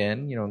million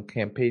again, you know, in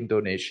campaign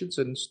donations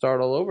and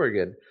start all over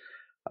again.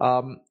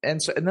 And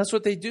that's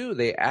what they do.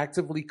 They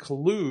actively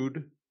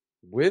collude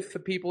with the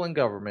people in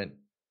government.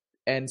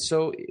 And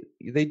so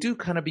they do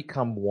kind of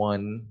become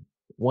one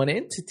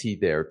entity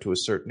there to a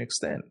certain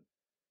extent.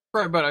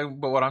 Right, but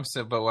what I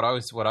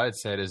had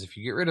said is if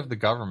you get rid of the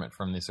government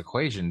from this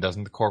equation,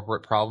 doesn't the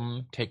corporate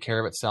problem take care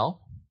of itself?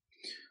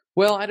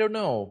 Well, I don't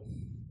know.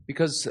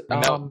 Because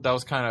that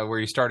was kind of where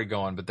you started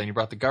going, but then you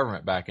brought the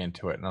government back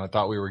into it, and I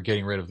thought we were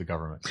getting rid of the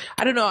government.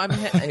 I don't know.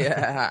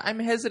 I'm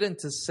hesitant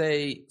to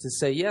say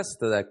yes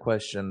to that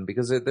question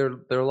because there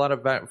are a lot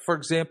of. For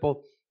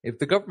example, if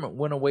the government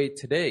went away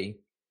today,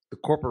 the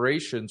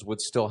corporations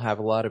would still have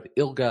a lot of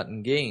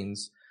ill-gotten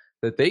gains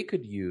that they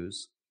could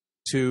use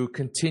to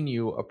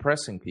continue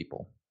oppressing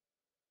people.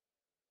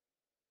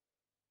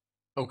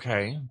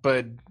 Okay,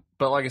 but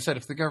like I said,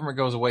 if the government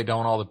goes away,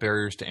 don't all the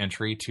barriers to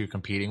entry to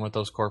competing with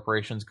those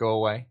corporations go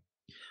away?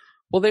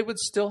 Well, they would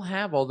still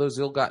have all those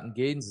ill-gotten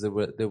gains that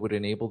would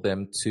enable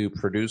them to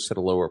produce at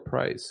a lower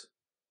price.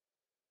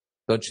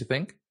 Don't you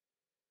think?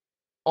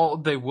 Oh,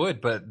 they would,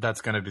 but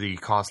that's going to be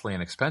costly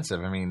and expensive.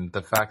 I mean,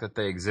 the fact that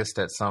they exist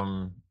at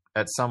some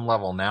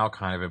level now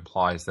kind of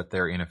implies that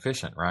they're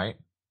inefficient, right?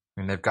 I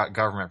mean, they've got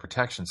government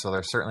protection, so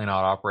they're certainly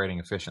not operating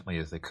efficiently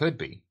as they could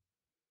be.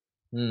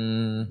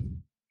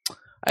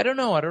 I don't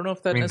know. I don't know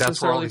if that necessarily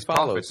that's where all these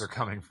follows. Profits are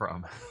coming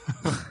from.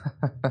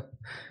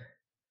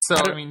 So,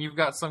 I mean, you've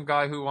got some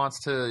guy who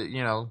wants to,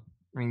 you know,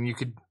 I mean, you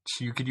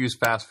could use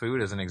fast food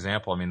as an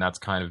example. I mean, that's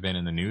kind of been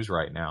in the news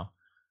right now.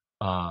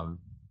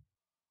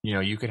 You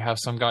know, you could have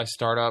some guy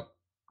start up,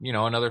 you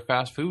know, another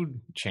fast food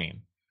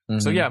chain. Mm-hmm.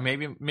 So yeah,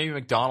 maybe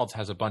McDonald's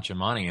has a bunch of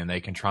money and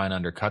they can try and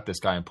undercut this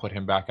guy and put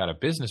him back out of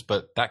business,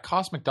 but that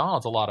costs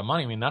McDonald's a lot of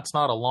money. I mean, that's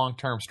not a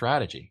long-term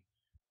strategy.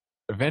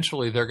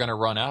 Eventually they're going to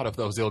run out of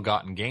those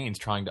ill-gotten gains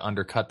trying to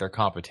undercut their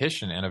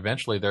competition, and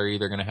eventually they're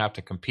either going to have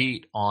to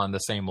compete on the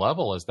same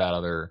level as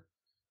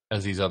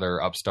these other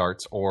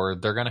upstarts, or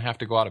they're going to have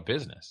to go out of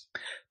business.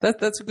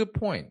 That's a good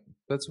point.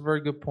 That's a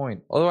very good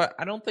point. Although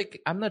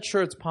I'm not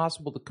sure it's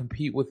possible to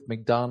compete with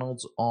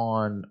McDonald's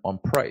on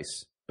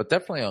price, but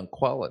definitely on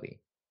quality.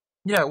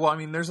 Yeah, well, I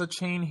mean, there's a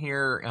chain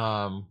here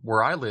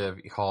where I live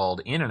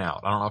called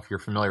In-N-Out. I don't know if you're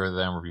familiar with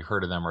them or if you've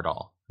heard of them at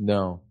all.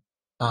 No.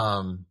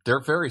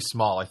 They're very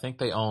small. I think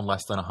they own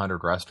less than 100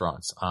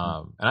 restaurants.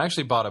 And I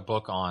actually bought a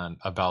book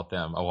about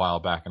them a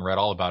while back and read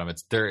all about them.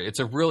 It's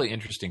a really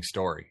interesting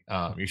story.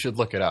 You should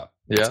look it up.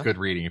 Yeah? It's good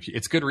reading.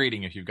 It's good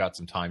reading if you've got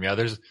some time. Yeah,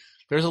 there's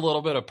a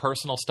little bit of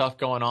personal stuff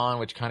going on,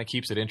 which kind of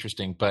keeps it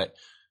interesting. But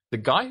the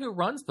guy who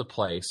runs the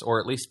place, or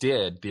at least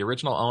did, the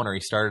original owner,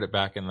 he started it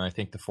back in, I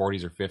think, the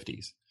 40s or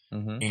 50s.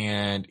 Mm-hmm.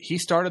 And he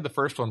started the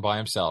first one by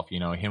himself. You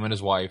know, him and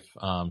his wife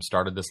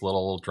started this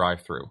little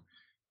drive-through.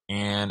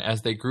 And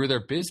as they grew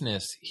their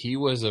business, he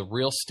was a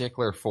real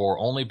stickler for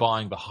only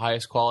buying the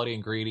highest quality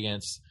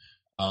ingredients,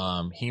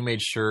 He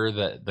made sure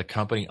that the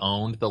company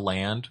owned the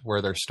land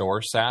where their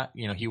store sat.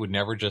 You know, he would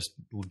never just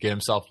get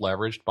himself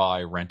leveraged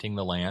by renting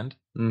the land,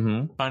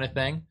 kind of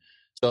thing.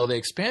 So they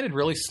expanded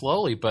really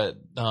slowly, but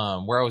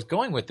where I was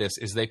going with this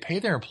is they pay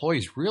their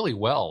employees really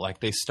well. Like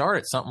they start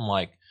at something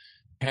like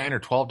 $10 or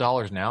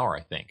 $12 an hour,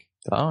 I think.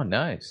 Oh,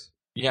 nice.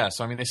 Yeah,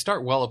 so I mean they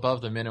start well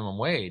above the minimum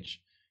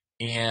wage.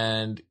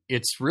 And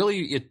it's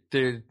really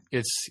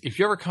it's if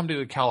you ever come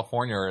to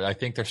California, or I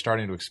think they're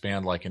starting to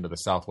expand like into the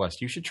Southwest,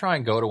 you should try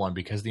and go to one,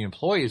 because the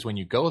employees, when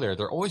you go there,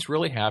 they're always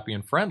really happy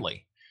and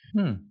friendly.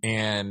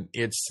 And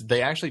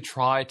they actually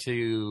try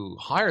to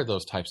hire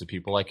those types of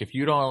people. Like if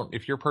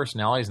your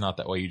personality is not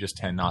that way, you just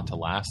tend not to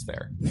last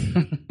there.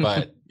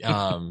 But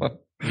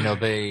you know,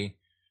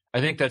 I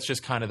think that's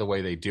just kind of the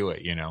way they do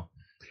it, you know.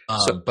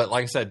 But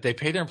like I said, they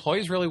pay their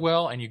employees really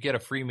well, and you get a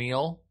free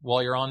meal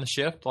while you're on the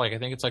shift. Like I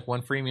think it's like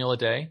one free meal a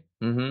day.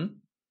 And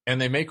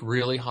they make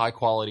really high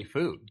quality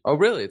food. Oh,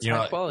 really? It's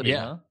high quality,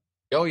 yeah. huh?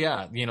 Oh,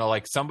 yeah. You know,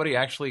 like somebody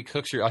actually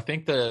cooks I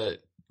think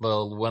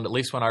when at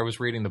least when I was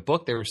reading the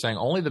book, they were saying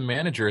only the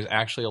manager is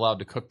actually allowed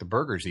to cook the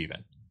burgers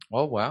even.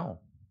 Oh, wow.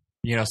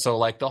 You know, so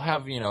like they'll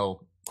have, you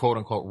know, quote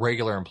unquote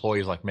regular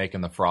employees like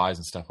making the fries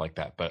and stuff like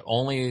that. But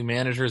only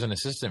managers and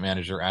assistant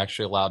managers are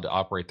actually allowed to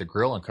operate the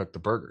grill and cook the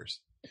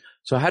burgers.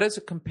 So how does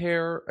it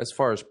compare as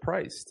far as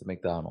price to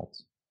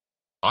McDonald's?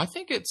 I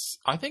think it's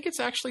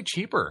actually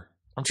cheaper.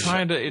 I'm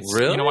trying to. It's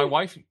really? You know,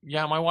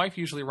 my wife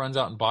usually runs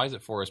out and buys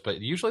it for us,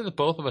 but usually the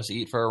both of us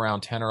eat for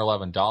around $10 or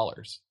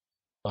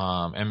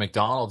 $11. And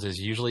McDonald's is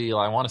usually,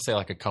 I want to say,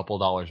 like a couple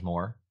dollars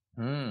more.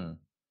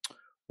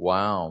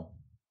 Wow,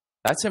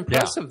 that's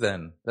impressive.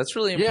 Then that's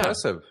really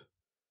impressive.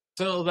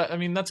 So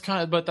that's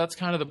kind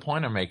of the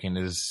point I'm making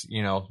is,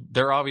 you know,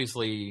 they're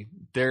obviously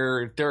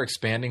they're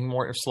expanding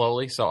more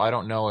slowly. So I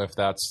don't know if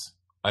that's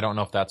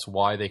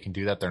why they can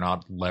do that. They're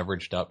not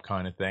leveraged up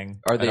kind of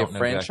thing. Are they a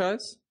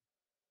franchise?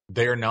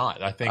 They're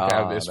not. I think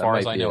as far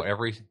as I know,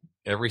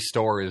 every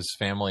store is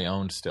family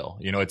owned still.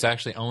 You know, it's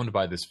actually owned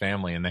by this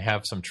family, and they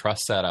have some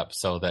trust set up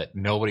so that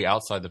nobody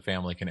outside the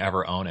family can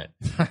ever own it.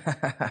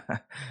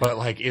 But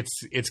like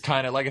it's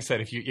kind of like I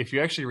said, if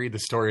you actually read the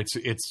story,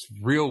 it's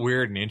real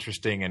weird and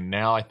interesting. And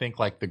now I think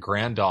like the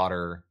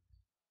granddaughter,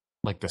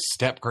 like the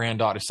step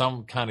granddaughter,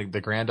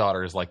 the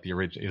granddaughter is like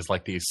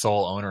the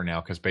sole owner now,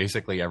 because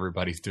basically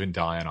everybody's been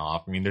dying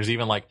off. I mean, there's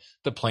even like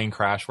the plane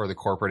crash where the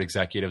corporate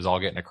executives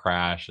all get in a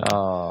crash.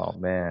 Oh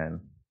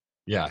man.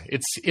 Yeah,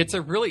 it's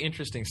a really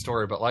interesting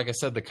story, but like I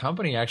said, the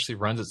company actually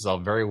runs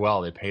itself very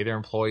well. They pay their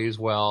employees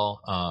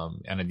well,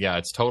 and yeah,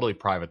 it's totally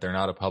private. They're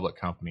not a public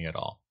company at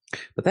all.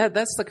 But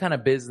that's the kind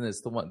of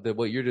business,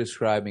 what you're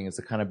describing is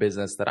the kind of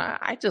business that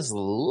I just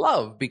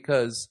love,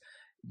 because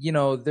you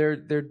know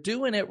they're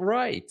doing it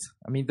right.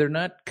 I mean, they're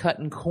not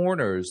cutting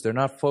corners. They're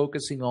not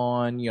focusing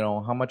on, you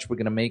know, how much we're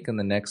going to make in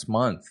the next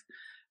month,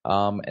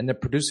 and they're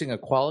producing a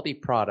quality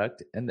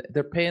product, and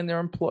they're paying their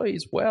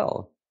employees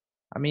well.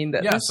 I mean,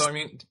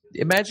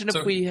 imagine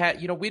if we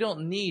had, you know, we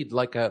don't need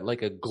like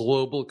a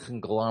global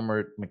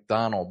conglomerate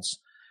McDonald's.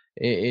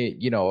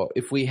 You know,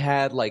 if we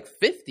had like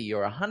 50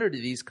 or 100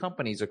 of these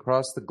companies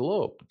across the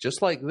globe,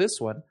 just like this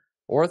one,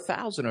 or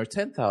 1,000 or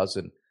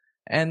 10,000,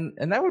 and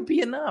that would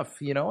be enough,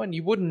 you know, and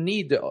you wouldn't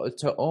need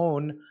to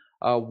own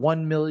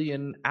 1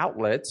 million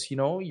outlets. You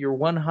know, your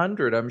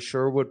 100, I'm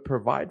sure, would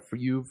provide for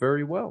you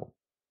very well.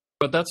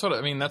 But that's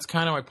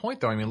kind of my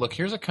point, though. I mean, look,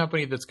 here's a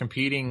company that's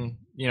competing,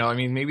 you know, I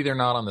mean, maybe they're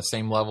not on the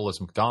same level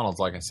as McDonald's.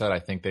 Like I said, I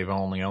think they've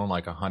only owned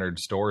like 100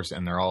 stores,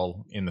 and they're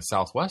all in the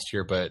Southwest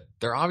here, but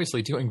they're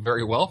obviously doing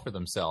very well for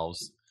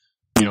themselves,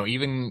 you know,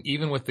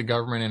 even with the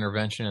government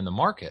intervention in the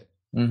market.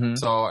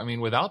 So, I mean,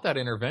 without that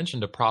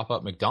intervention to prop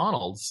up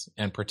McDonald's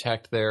and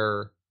protect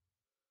their,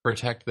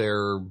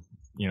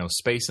 you know,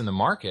 space in the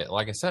market,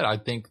 like I said, I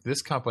think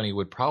this company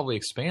would probably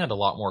expand a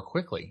lot more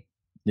quickly.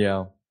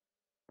 Yeah.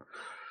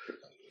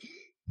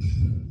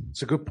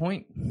 It's a good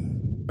point.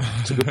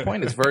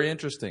 It's very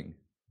interesting.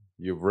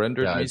 You've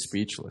rendered me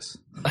speechless.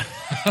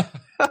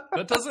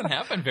 That doesn't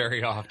happen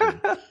very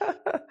often.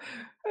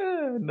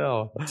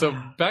 No. So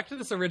back to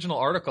this original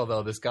article,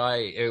 though, this guy,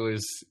 it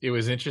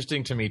was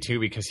interesting to me too,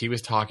 because he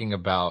was talking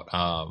about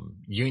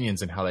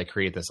unions and how they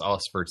create this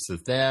us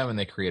versus them, and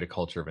they create a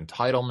culture of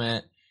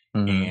entitlement.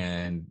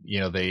 And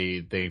you know,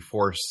 they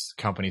force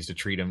companies to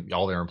treat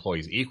all their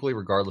employees equally,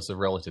 regardless of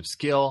relative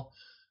skill.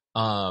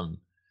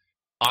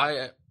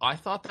 I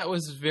thought that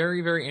was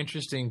very, very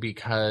interesting,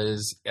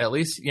 because at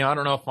least, you know, I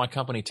don't know if my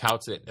company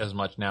touts it as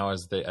much now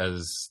as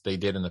they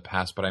did in the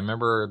past, but I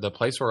remember the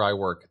place where I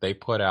work, they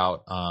put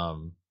out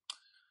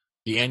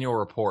the annual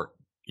report,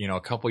 you know,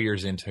 a couple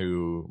years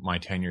into my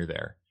tenure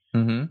there.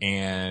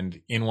 And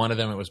in one of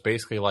them, it was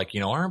basically like,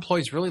 you know, our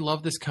employees really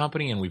love this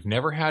company, and we've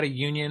never had a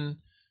union,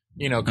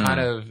 you know,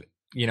 kind of,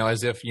 you know,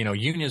 as if, you know,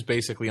 unions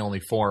basically only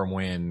form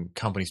when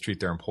companies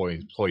treat their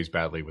employees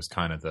badly, was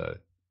kind of the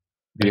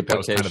implication. That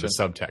was kind of the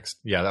subtext.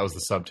 Yeah, that was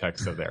the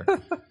subtext of there.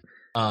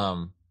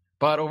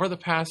 But over the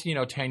past, you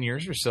know, 10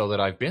 years or so that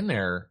I've been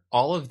there,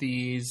 all of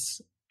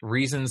these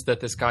reasons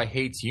that this guy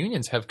hates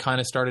unions have kind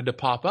of started to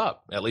pop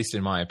up, at least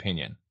in my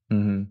opinion.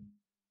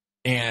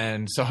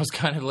 And so I was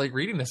kind of like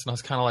reading this, and I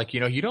was kind of like,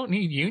 you don't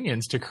need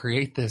unions to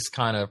create this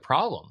kind of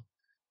problem.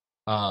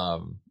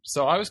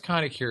 So I was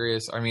kind of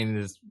curious. I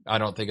mean, I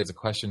don't think it's a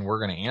question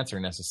we're going to answer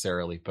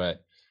necessarily,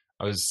 but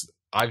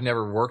I've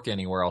never worked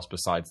anywhere else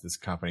besides this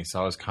company. So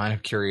I was kind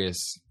of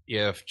curious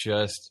if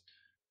just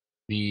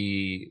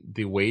the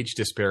wage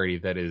disparity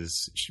that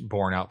is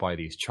borne out by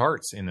these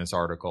charts in this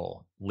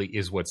article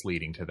is what's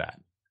leading to that.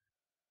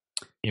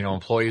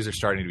 Employees are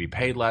starting to be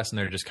paid less, and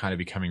they're just kind of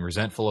becoming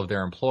resentful of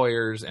their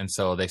employers. And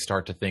so they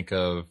start to think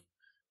of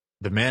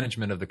the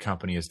management of the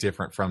company as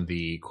different from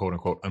the quote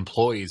unquote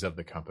employees of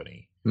the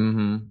company.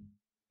 Mm-hmm.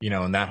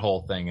 And that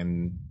whole thing.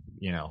 And,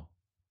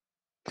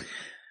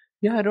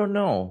 Yeah, I don't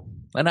know.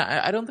 And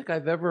I don't think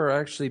I've ever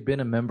actually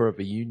been a member of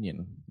a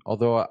union.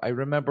 Although I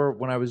remember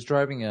when I was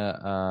driving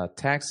a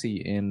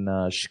taxi in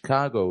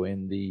Chicago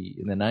in the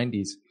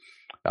 90s,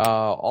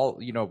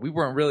 we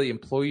weren't really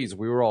employees.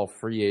 We were all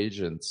free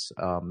agents.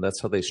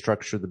 That's how they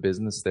structured the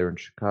business there in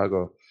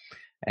Chicago.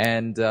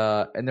 And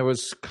there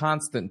was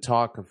constant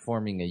talk of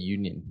forming a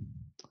union.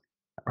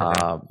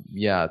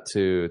 Okay.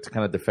 To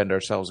kind of defend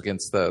ourselves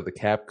against the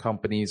cab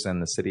companies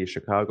and the city of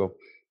Chicago.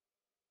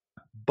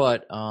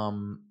 But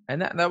and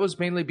that was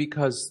mainly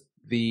because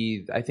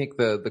I think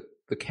the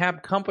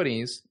cab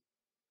companies,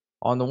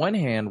 on the one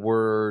hand,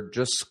 were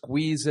just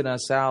squeezing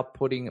us out,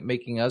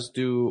 making us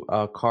do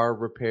car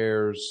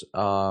repairs,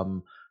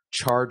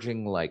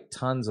 charging like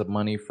tons of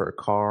money for a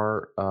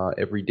car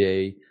every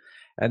day.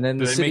 And then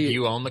Did they make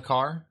you own the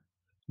car?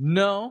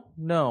 No,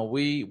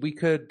 we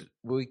could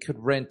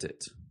rent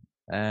it.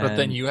 But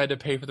then you had to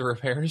pay for the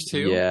repairs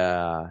too?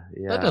 Yeah.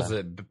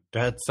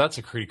 That's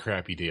a pretty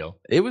crappy deal.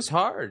 It was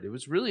hard. It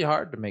was really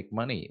hard to make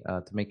money,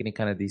 to make any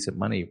kind of decent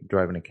money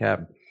driving a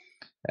cab.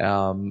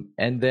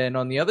 And then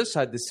on the other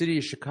side, the city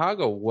of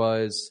Chicago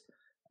was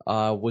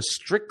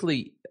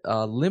strictly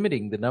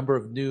limiting the number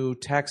of new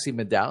taxi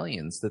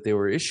medallions that they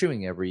were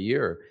issuing every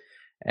year.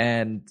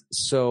 And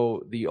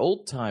so the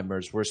old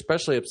timers were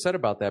especially upset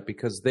about that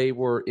because they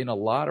were in a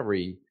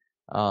lottery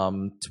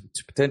to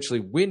potentially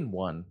win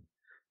one.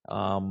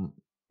 And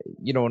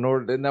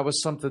that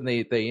was something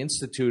they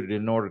instituted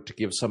in order to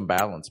give some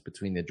balance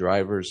between the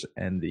drivers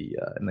and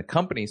the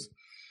companies.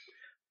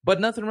 But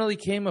nothing really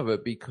came of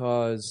it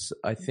because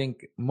I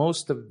think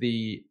most of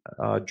the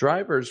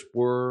drivers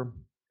were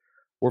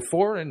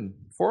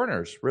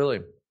foreigners,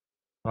 really.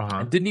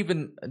 Uh-huh.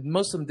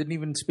 Most of them didn't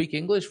even speak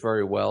English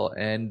very well,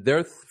 and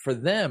for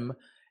them,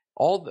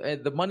 all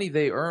the money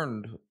they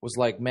earned was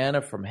like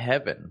manna from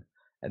heaven.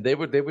 And they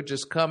would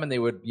just come and they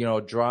would,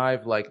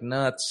 drive like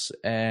nuts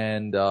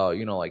and,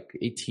 like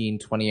 18,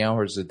 20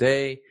 hours a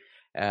day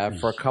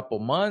for a couple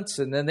months.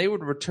 And then they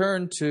would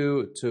return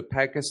to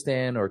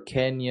Pakistan or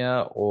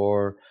Kenya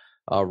or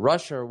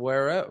Russia or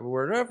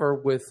wherever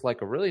with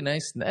like a really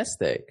nice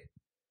nest egg.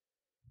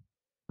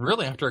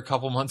 Really? After a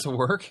couple months of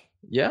work?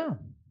 Yeah.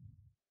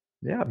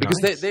 Yeah. Because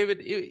nice. they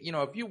would,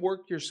 if you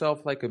worked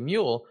yourself like a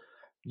mule,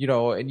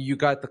 and you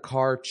got the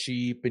car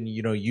cheap and,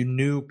 you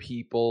knew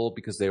people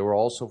because they were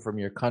also from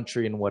your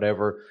country and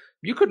whatever,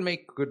 you could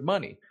make good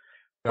money.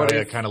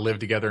 But kind of live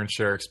together and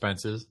share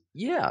expenses.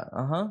 Yeah.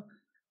 Uh-huh.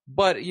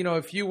 But,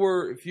 if you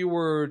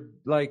were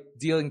like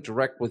dealing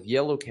direct with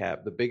Yellow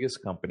Cab, the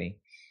biggest company,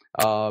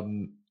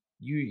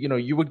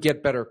 you would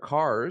get better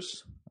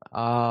cars,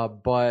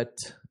 but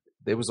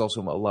it was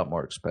also a lot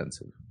more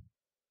expensive.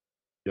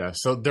 Yeah,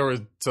 so there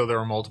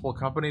were multiple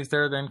companies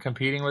there then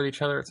competing with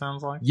each other, it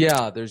sounds like?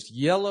 Yeah, there's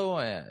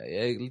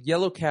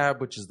Yellow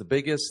Cab, which is the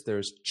biggest.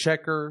 There's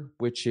Checker,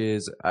 which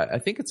is, I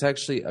think it's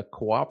actually a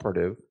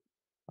cooperative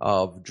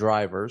of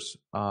drivers.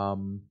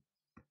 And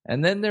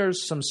then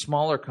there's some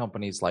smaller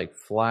companies like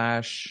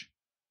Flash,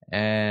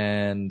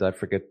 and I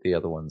forget the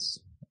other ones.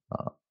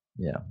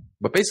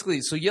 But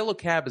basically, so Yellow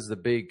Cab is the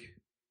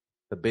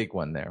big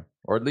one there,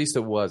 or at least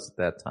it was at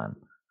that time.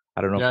 I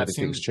don't know if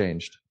anything's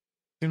changed.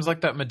 Seems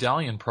like that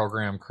medallion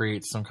program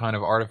creates some kind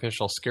of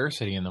artificial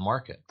scarcity in the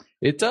market.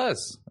 It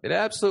does. It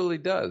absolutely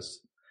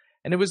does.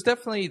 And it was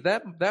definitely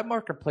that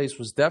marketplace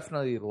was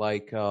definitely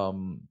like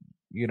Yellow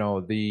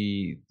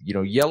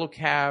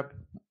Cab.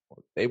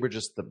 They were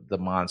just the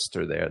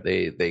monster there.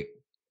 They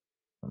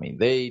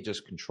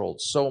just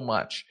controlled so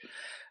much.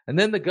 And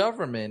then the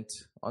government,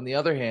 on the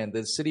other hand,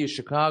 the city of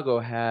Chicago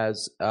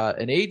has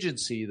an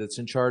agency that's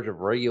in charge of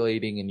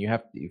regulating, and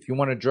if you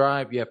want to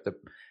drive, you have to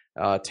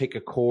take a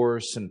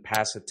course and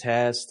pass a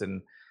test,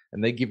 and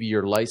they give you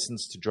your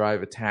license to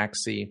drive a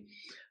taxi.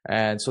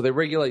 And so they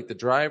regulate the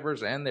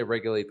drivers and they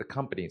regulate the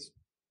companies.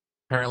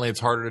 Apparently it's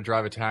harder to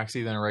drive a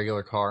taxi than a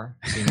regular car.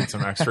 So you need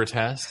some extra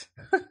test.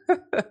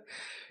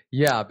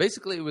 Yeah,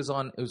 basically it was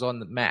on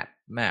the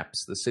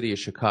maps, the city of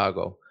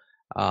Chicago.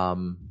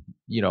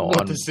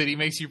 The city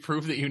makes you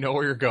prove that you know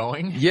where you're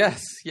going?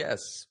 Yes.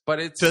 But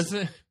it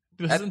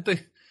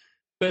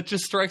that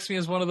just strikes me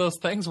as one of those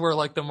things where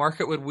like the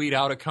market would weed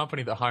out a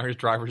company that hires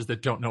drivers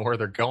that don't know where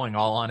they're going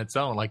all on its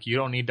own. Like you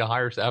don't need to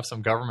have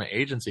some government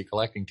agency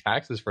collecting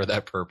taxes for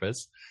that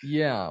purpose.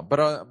 Yeah, but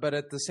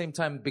at the same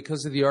time,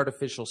 because of the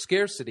artificial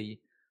scarcity,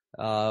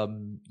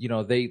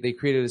 they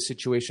created a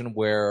situation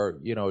where,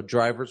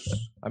 drivers,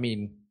 I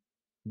mean,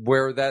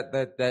 where that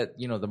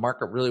the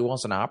market really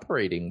wasn't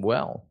operating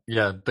well.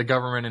 Yeah, the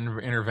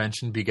government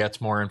intervention begets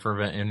more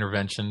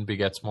intervention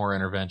begets more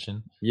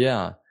intervention.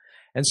 Yeah.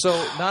 And so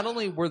not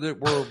only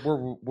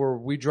were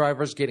we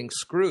drivers getting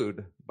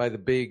screwed by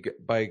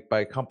by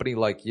a company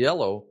like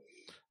Yellow,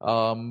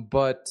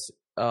 but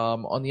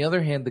on the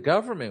other hand, the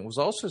government was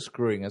also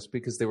screwing us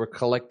because they were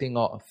collecting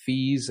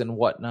fees and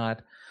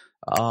whatnot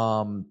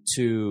for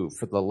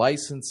the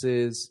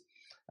licenses.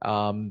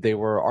 They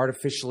were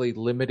artificially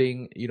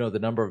limiting, the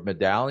number of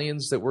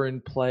medallions that were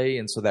in play,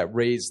 and so that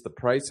raised the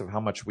price of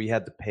how much we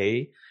had to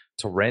pay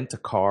to rent a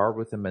car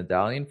with a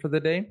medallion for the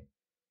day.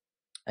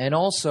 And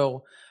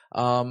also,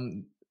 there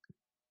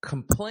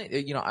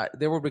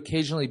would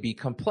occasionally be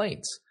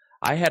complaints.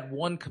 I had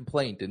one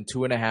complaint in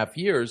 2.5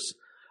 years,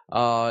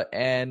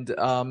 and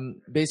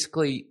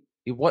basically,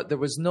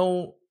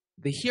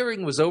 the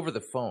hearing was over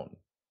the phone.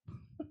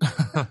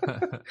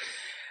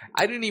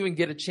 I didn't even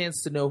get a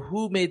chance to know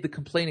who made the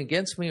complaint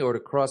against me or to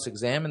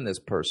cross-examine this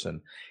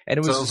person. And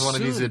it was one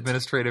of these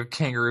administrative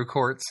kangaroo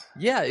courts.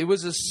 Yeah, it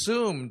was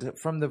assumed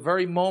from the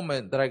very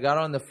moment that I got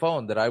on the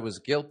phone that I was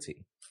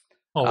guilty.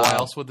 Well, why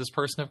else would this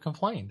person have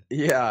complained?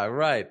 Yeah,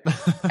 right.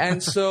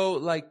 And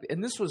so,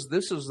 and this was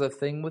the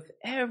thing with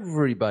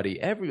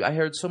everybody. I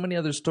heard so many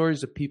other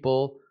stories of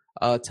people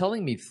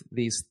telling me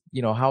these,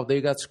 how they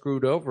got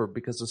screwed over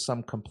because of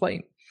some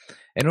complaint.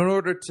 And in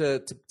order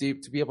to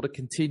be able to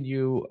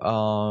continue,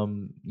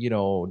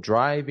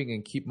 driving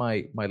and keep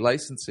my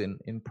license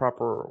in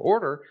proper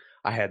order,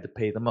 I had to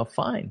pay them a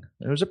fine.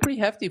 And it was a pretty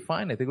hefty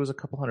fine. I think it was a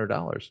couple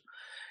 $100.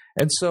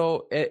 And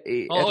so,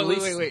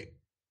 wait.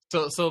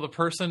 So the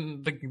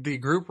person, the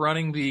group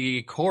running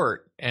the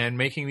court and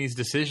making these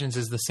decisions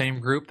is the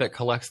same group that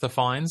collects the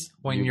fines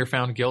when you're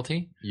found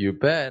guilty? You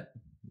bet.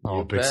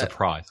 Big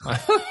surprise.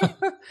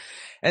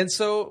 And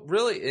so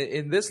really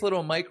in this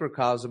little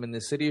microcosm in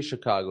the city of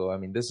Chicago, I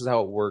mean, this is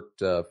how it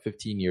worked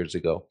 15 years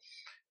ago.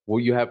 Well,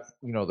 you have,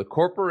 the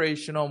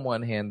corporation on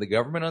one hand, the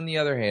government on the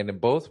other hand,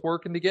 and both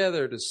working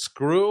together to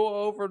screw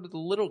over the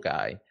little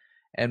guy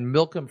and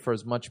milk him for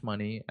as much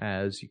money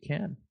as you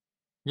can.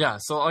 Yeah,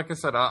 so like I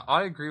said,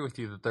 I agree with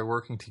you that they're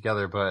working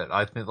together, but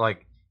I think,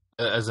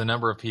 as a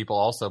number of people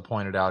also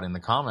pointed out in the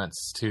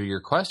comments to your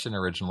question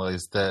originally,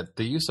 is that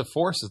the use of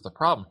force is the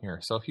problem here.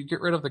 So if you get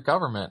rid of the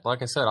government,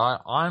 like I said,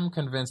 I'm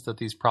convinced that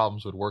these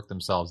problems would work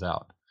themselves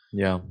out.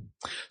 Yeah.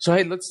 So,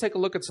 hey, let's take a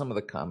look at some of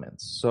the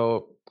comments.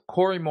 So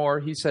Corey Moore,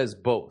 he says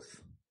both.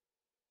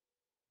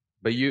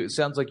 But it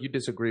sounds like you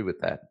disagree with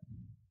that.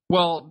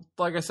 Well,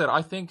 like I said,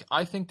 I think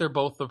they're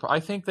both I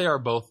think they are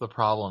both the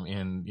problem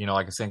in,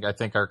 I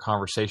think our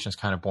conversation has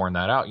kind of borne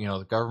that out.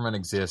 The government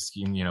exists,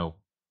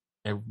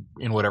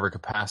 in whatever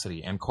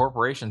capacity, and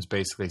corporations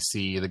basically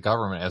see the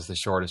government as the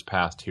shortest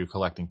path to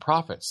collecting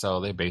profits.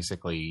 So they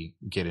basically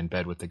get in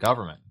bed with the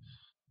government.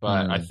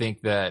 But I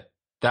think that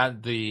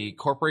the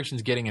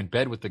corporations getting in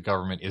bed with the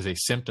government is a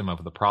symptom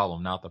of the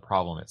problem, not the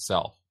problem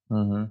itself.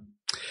 Mm-hmm.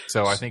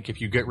 So I think if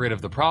you get rid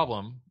of the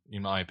problem,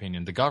 in my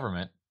opinion, the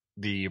government,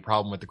 the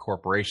problem with the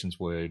corporations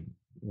would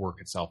work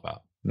itself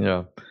out.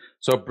 Yeah.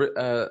 So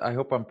I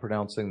hope I'm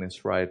pronouncing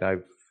this right.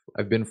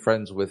 I've been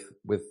friends with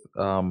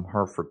her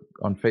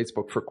on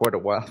Facebook for quite a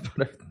while,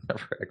 but I've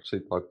never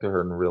actually talked to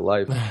her in real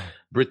life.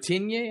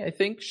 Brittany, I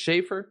think,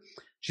 Schaefer.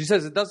 She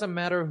says it doesn't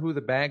matter who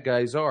the bad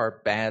guys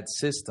are, bad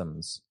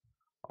systems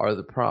are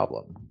the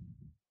problem.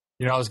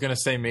 I was going to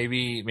say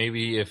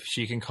maybe if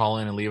she can call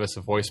in and leave us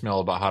a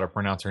voicemail about how to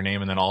pronounce her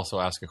name and then also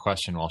ask a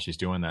question while she's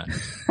doing that.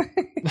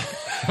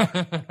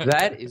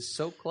 That is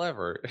so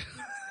clever.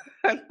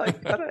 I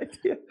like that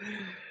idea.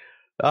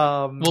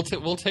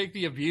 We'll take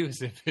the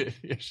abuse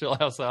if she'll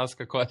also ask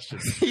a question.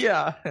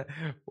 Yeah,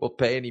 we'll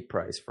pay any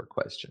price for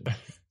questions.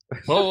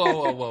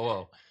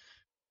 Whoa!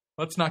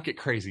 Let's not get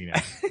crazy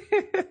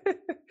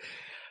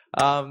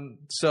now.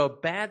 So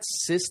bad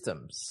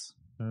systems.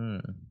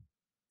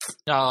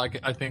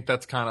 I think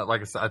that's kind of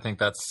like I said. I think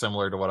that's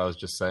similar to what I was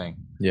just saying.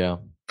 Yeah.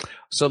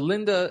 So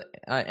Linda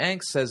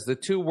Ank says the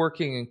two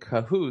working in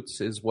cahoots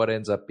is what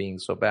ends up being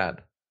so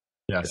bad.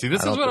 Yeah, see,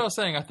 this is what I was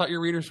saying. I thought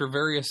your readers were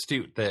very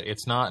astute, that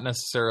it's not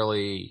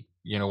necessarily,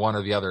 one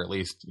or the other, at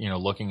least,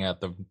 looking at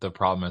the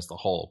problem as the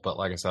whole. But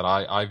like I said,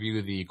 I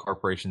view the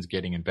corporations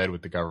getting in bed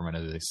with the government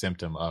as a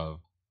symptom of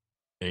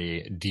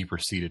a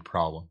deeper-seated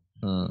problem.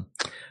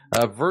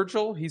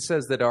 Virgil, he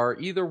says that are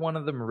either one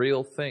of them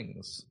real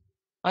things?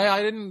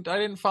 I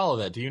didn't follow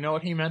that. Do you know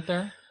what he meant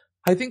there?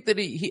 I think that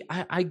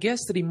I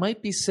guess that he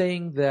might be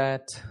saying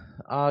that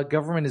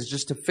government is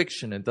just a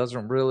fiction. It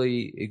doesn't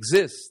really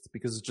exist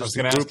because it's just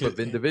a group of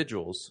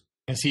individuals.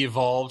 Has he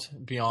evolved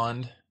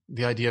beyond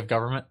the idea of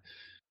government?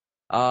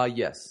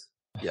 Yes.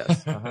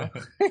 Uh-huh.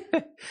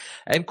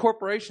 And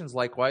corporations,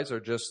 likewise, are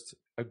just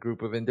a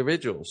group of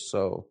individuals.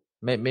 So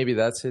maybe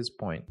that's his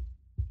point.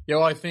 Yeah,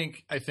 well, I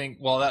think.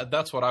 Well,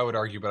 that's what I would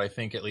argue. But I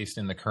think, at least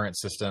in the current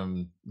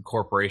system,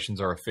 corporations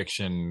are a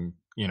fiction.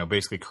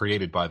 Basically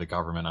created by the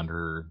government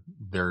under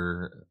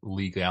their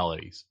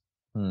legalities.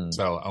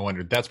 So I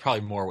wondered, that's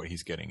probably more what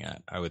he's getting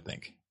at, I would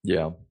think.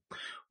 Yeah.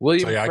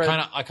 William So yeah,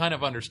 Fred- I kind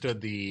of understood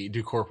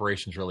do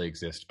corporations really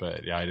exist,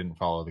 but yeah, I didn't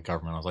follow the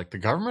government. I was like, the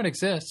government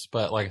exists,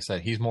 but like I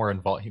said, he's more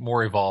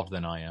evolved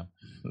than I am.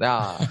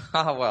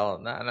 Well,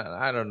 no,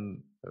 I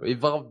don't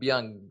evolve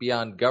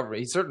beyond government.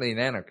 He's certainly an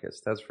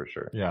anarchist, that's for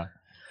sure. Yeah.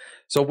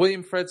 So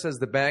William Fred says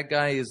the bad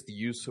guy is the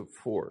use of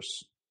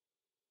force.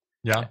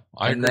 Yeah,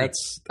 I agree.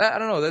 I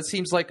don't know. That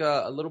seems like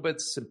a little bit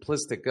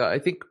simplistic. I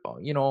think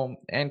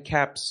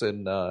ANCAPs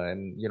and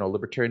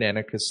libertarian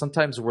anarchists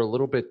sometimes we're a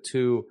little bit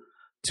too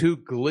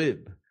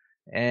glib,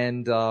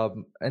 and I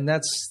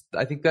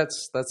think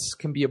that's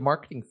can be a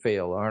marketing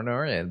fail on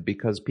our end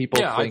because people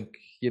think.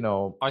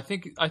 I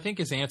think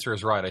his answer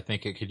is right. I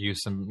think it could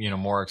use some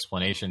more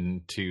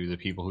explanation to the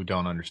people who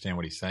don't understand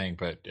what he's saying.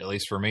 But at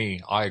least for me,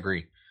 I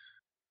agree.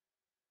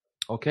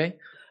 Okay.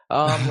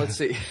 Let's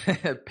see.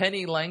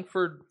 Penny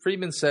Langford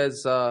Freeman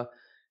says,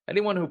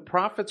 anyone who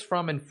profits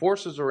from,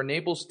 enforces, or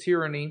enables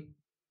tyranny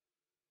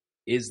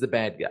is the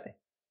bad guy.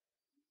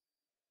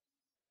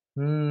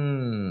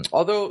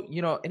 Although,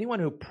 anyone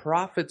who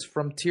profits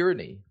from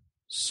tyranny.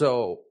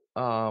 So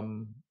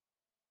then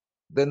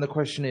the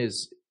question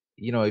is,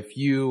 if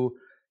you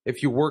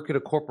work at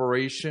a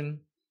corporation,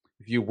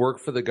 if you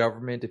work for the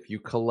government, if you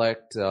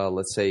collect,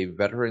 let's say,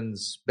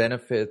 veterans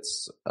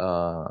benefits,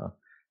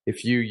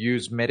 if you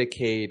use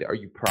Medicaid, are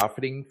you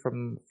profiting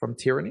from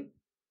tyranny?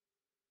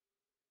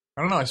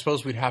 I don't know. I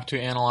suppose we'd have to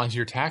analyze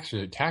your tax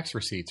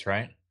receipts,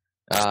 right?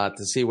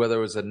 To see whether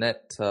it was a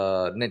net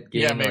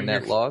gain or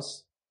net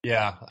loss.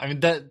 Yeah, I mean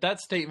that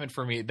statement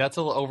for me, that's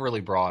a little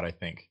overly broad, I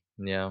think.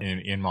 Yeah.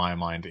 In my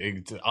mind,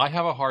 I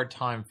have a hard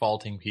time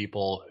faulting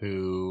people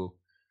who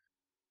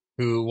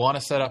want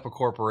to set up a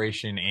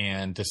corporation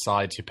and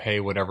decide to pay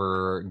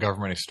whatever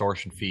government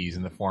extortion fees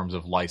in the forms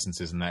of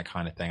licenses and that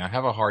kind of thing. I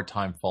have a hard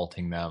time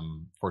faulting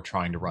them for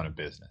trying to run a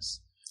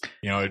business.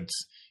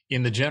 It's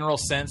in the general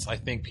sense, I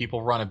think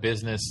people run a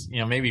business,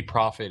 maybe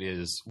profit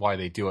is why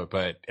they do it,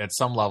 but at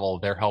some level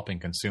they're helping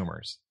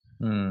consumers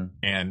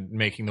and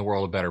making the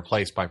world a better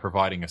place by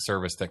providing a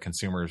service that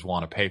consumers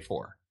want to pay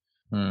for.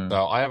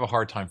 So I have a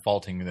hard time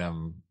faulting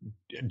them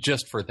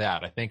just for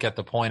that. I think at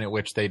the point at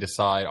which they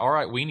decide, all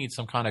right, we need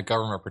some kind of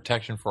government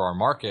protection for our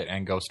market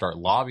and go start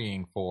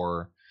lobbying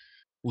for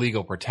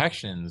legal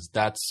protections,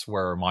 that's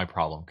where my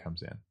problem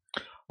comes in.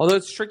 Although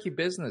it's tricky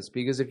business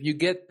because if you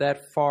get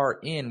that far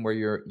in where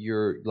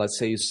you're let's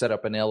say you set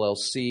up an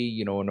LLC,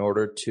 in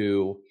order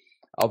to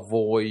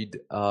avoid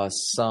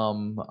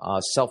some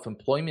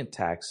self-employment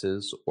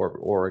taxes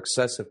or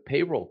excessive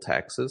payroll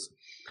taxes.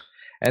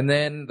 And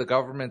then the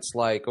government's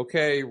like,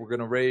 okay, we're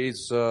going to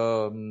raise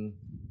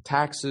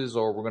taxes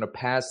or we're going to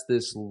pass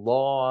this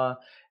law.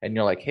 And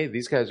you're like, hey,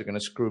 these guys are going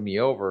to screw me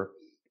over.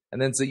 And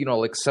then,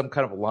 like some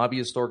kind of a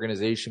lobbyist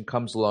organization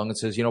comes along and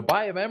says,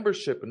 buy a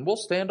membership and we'll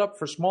stand up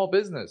for small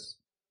business.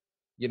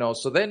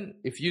 So then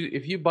if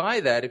you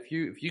buy that, if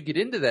you get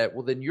into that,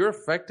 well, then you're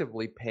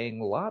effectively paying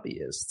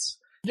lobbyists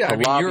to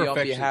lobby on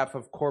behalf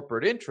of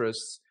corporate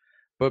interests.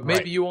 But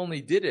maybe you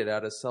only did it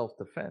out of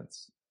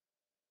self-defense.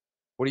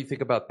 What do you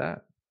think about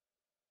that?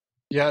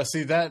 Yeah,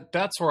 see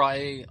that's where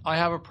I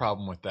have a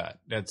problem with that.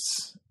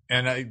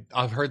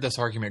 I've heard this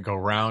argument go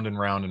round and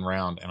round and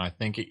round, and I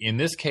think in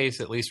this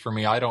case, at least for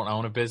me, I don't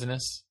own a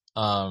business,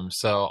 but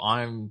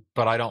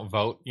I don't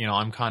vote.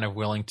 I'm kind of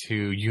willing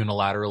to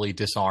unilaterally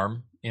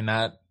disarm in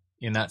that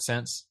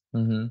sense.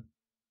 Mm-hmm.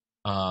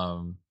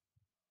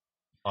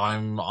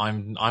 I'm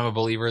a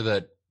believer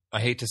that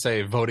I hate to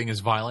say voting is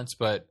violence,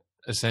 but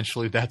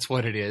essentially that's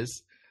what it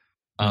is.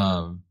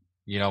 In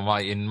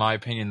my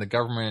opinion, the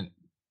government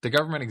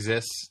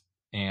exists,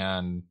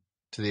 and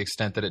to the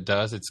extent that it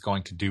does, it's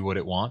going to do what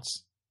it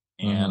wants.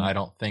 And I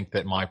don't think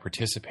that my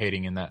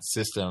participating in that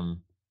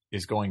system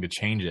is going to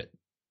change it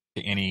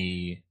to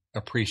any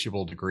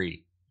appreciable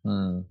degree.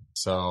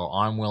 So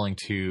I'm willing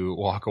to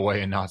walk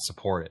away and not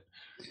support it.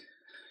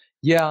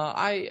 Yeah,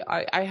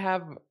 I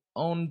have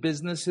owned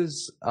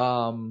businesses.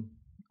 I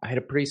had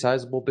a pretty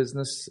sizable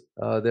business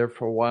there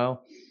for a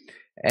while.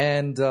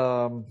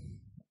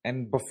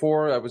 And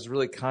before I was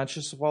really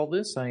conscious of all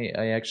this, I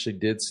actually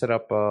did set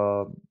up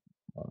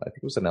I think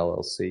it was an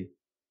LLC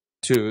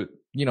to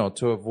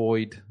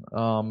avoid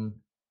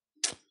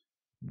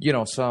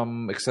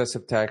some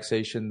excessive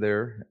taxation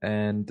there.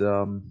 And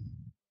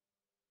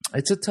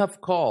it's a tough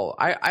call.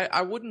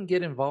 I wouldn't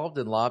get involved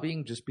in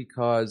lobbying just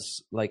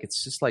because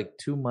it's just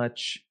too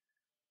much.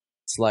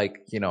 It's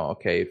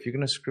okay, if you're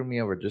gonna screw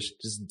me over,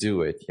 just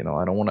do it. I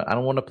don't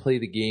want to play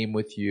the game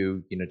with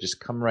you. Just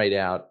come right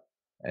out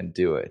and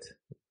do it.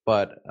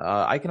 But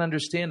I can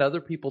understand other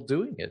people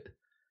doing it.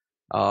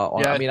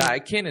 I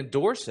can't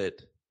endorse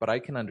it, but I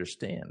can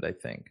understand, I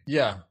think.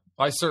 Yeah,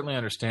 I certainly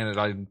understand it.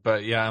 And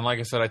like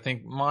I said, I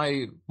think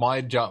my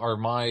job or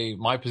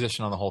my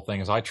position on the whole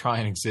thing is I try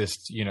and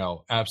exist,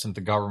 absent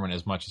the government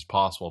as much as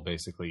possible,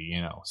 basically,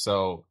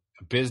 So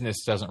a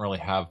business doesn't really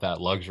have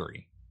that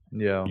luxury.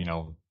 Yeah.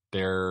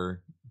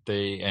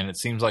 And it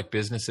seems like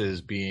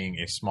businesses, being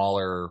a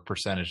smaller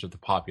percentage of the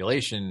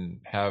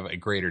population, have a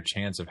greater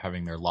chance of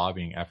having their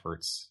lobbying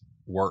efforts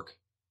work.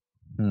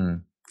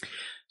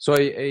 So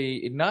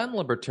a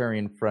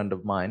non-libertarian friend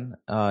of mine,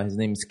 his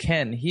name's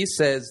Ken, he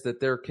says that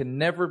there can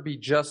never be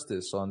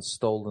justice on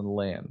stolen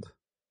land.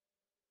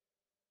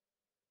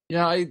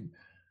 Yeah,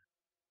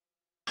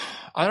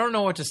 I don't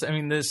know what to say. I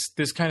mean,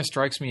 this kind of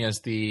strikes me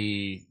as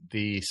the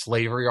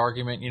slavery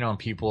argument, and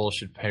people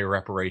should pay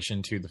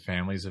reparation to the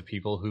families of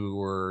people who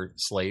were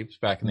slaves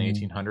back in the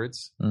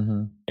 1800s.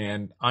 Mm-hmm.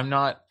 And I'm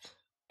not.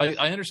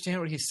 I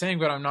understand what he's saying,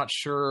 but I'm not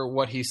sure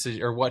what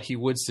he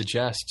would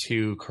suggest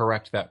to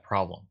correct that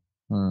problem.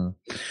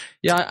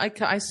 Yeah,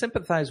 I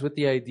sympathize with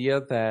the idea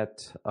that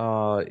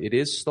it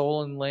is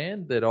stolen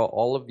land, that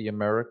all of the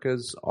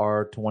Americas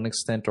are, to one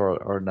extent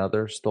or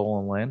another,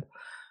 stolen land.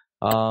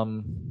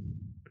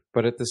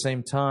 But at the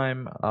same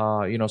time,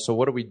 so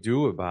what do we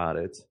do about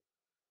it?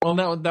 Well,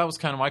 that was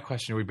kind of my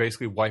question. We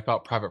basically wipe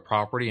out private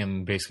property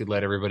and basically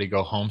let everybody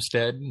go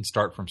homestead and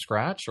start from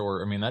scratch?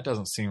 Or, I mean, that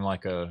doesn't seem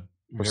like a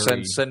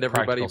very send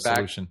everybody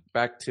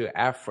back to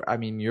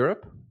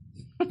Europe?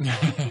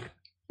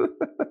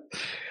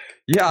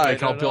 Yeah, they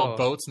can all build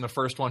boats and the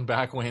first one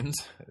back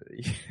wins.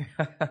 Yeah,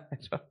 I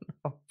don't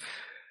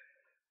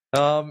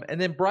know. And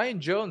then Brian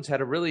Jones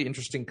had a really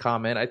interesting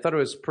comment. I thought it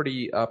was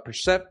pretty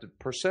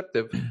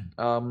perceptive.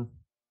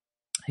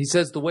 He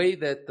says the way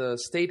that the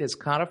state has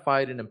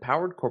codified and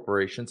empowered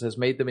corporations has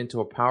made them into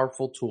a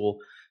powerful tool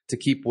to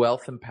keep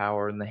wealth and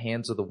power in the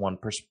hands of the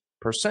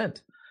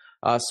 1%.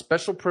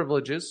 Special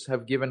privileges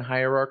have given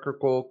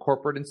hierarchical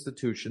corporate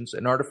institutions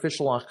an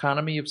artificial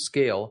economy of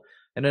scale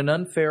and an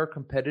unfair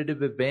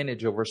competitive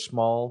advantage over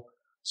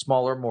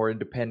smaller, more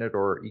independent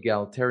or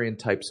egalitarian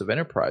types of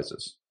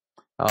enterprises.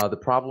 The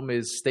problem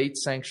is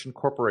state-sanctioned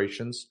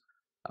corporations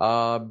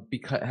have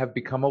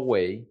become a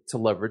way to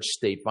leverage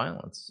state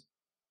violence.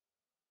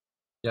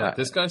 Yeah,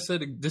 this guy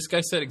said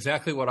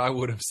exactly what I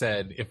would have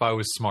said if I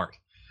was smart.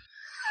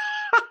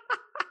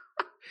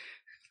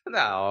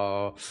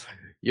 No,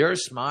 you're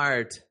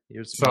smart.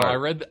 So I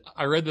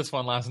read this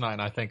one last night,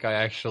 and I think I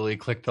actually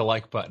clicked the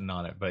like button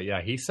on it. But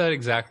yeah, he said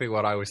exactly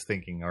what I was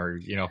thinking. Or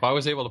if I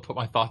was able to put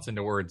my thoughts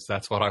into words,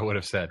 that's what I would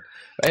have said.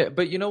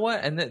 But you know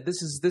what? And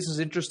this is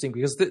interesting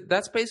because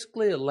that's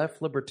basically a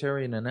left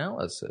libertarian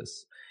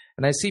analysis.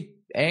 And I see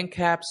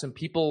ANCAPs and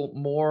people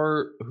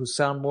who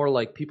sound more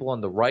like people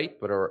on the right,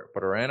 but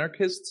are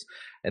anarchists,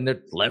 and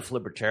they're left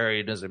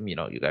libertarianism.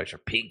 You guys are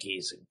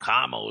pinkies and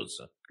commos,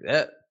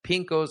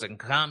 pinkos and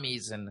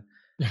commies, and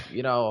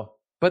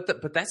But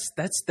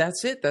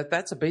that's it.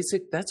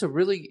 That's a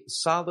really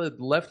solid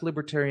left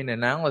libertarian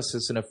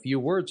analysis in a few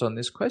words on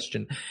this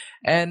question.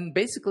 And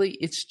basically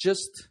it's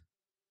just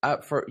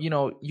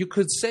you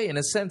could say in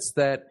a sense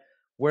that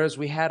whereas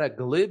we had a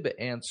glib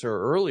answer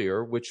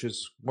earlier, which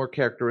is more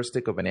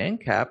characteristic of an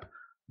ANCAP,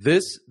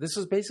 this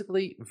is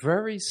basically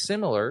very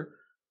similar,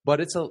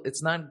 but it's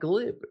not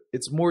glib.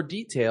 It's more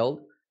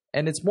detailed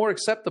and it's more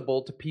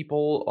acceptable to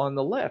people on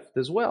the left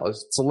as well.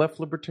 It's a left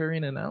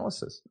libertarian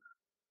analysis.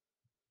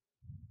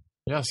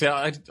 Yeah, see,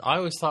 I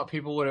always thought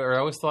I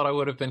always thought I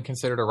would have been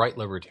considered a right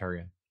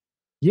libertarian.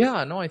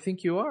 Yeah, no, I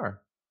think you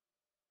are.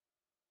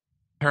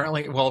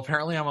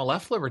 Apparently I'm a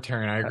left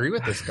libertarian. I agree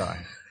with this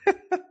guy.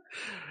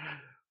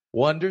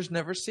 Wonders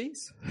never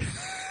cease.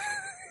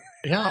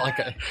 Yeah,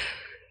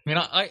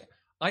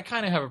 I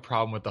kind of have a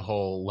problem with the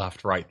whole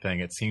left-right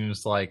thing. It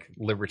seems like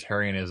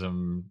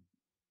libertarianism,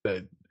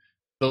 that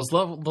those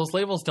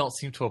labels don't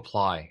seem to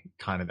apply.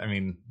 Kind of. I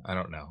mean, I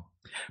don't know.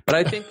 But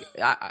I think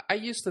I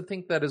used to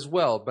think that as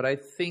well. But I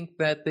think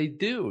that they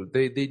do.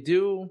 They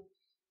do.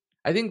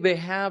 I think they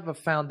have a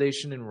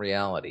foundation in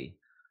reality.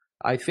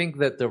 I think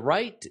that the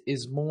right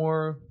is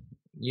more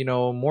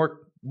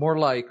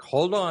like,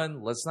 hold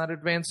on, let's not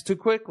advance too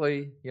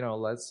quickly.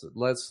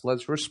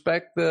 Let's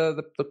respect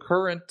the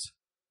current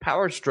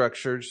power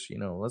structures.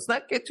 Let's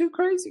not get too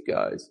crazy,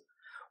 guys.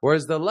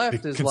 Whereas the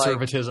left is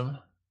conservatism.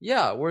 Like,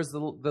 yeah. Whereas the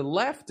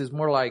left is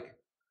more like,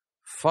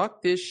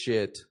 fuck this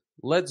shit.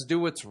 Let's do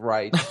what's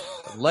right.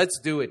 Let's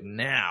do it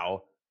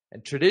now.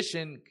 And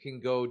tradition can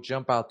go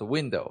jump out the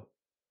window,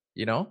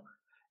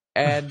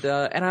 And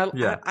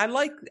I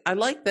like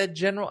that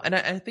general. And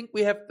I think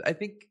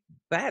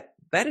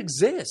that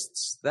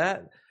exists.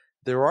 That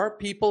there are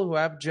people who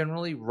have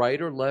generally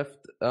right or left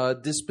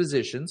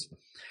dispositions,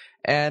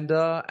 and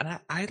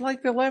I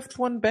like the left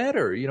one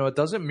better. It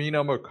doesn't mean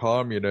I'm a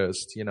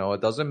communist.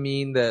 It doesn't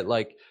mean that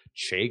like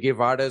Che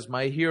Guevara is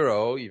my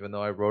hero, even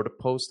though I wrote a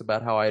post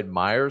about how I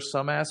admire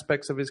some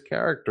aspects of his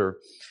character.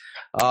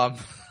 Do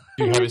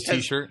you have his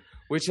T-shirt?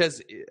 Which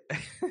has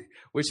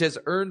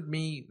earned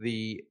me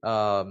the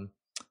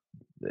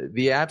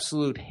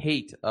absolute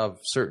hate of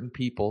certain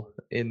people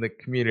in the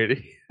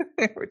community,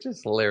 which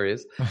is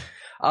hilarious.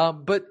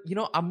 But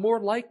I'm more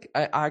like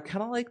I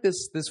kind of like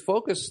this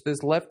focus,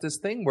 this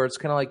leftist thing where it's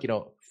kind of like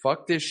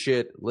fuck this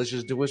shit. Let's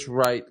just do what's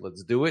right.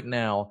 Let's do it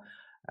now.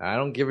 I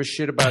don't give a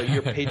shit about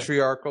your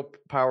patriarchal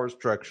power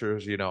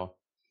structures, if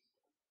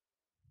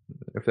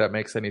that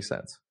makes any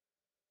sense.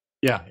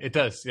 Yeah, it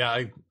does. Yeah,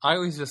 I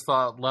always just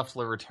thought left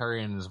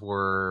libertarians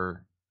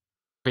were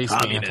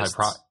basically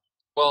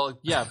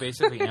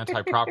basically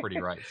anti-property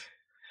rights.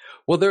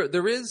 Well,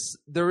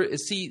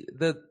 see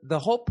the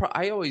whole.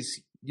 I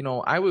always,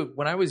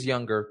 when I was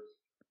younger,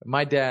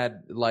 my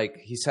dad, like,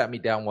 he sat me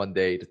down one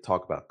day to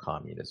talk about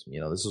communism.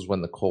 This is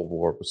when the Cold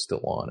War was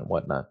still on and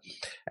whatnot.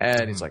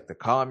 And he's like, the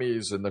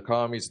commies and the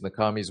commies and the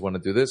commies want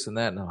to do this and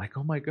that. And I'm like,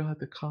 oh my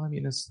God, the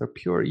communists, they're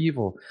pure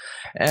evil.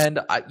 And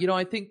I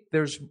think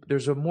there's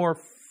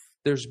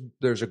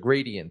a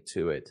gradient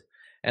to it.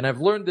 And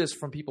I've learned this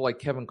from people like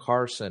Kevin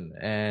Carson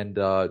and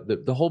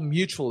the whole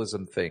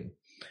mutualism thing.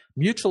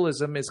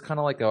 Mutualism is kind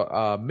of like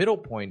a middle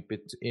point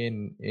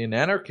in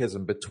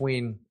anarchism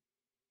between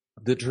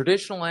the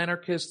traditional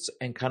anarchists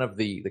and kind of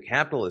the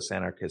capitalist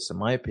anarchists, in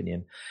my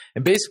opinion.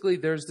 And basically,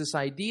 there's this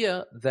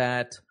idea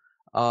that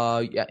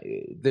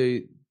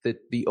the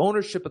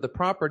ownership of the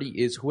property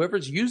is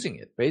whoever's using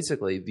it.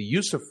 Basically, the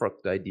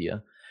usufruct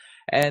idea,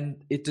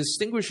 and it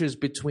distinguishes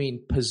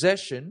between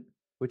possession,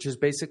 which is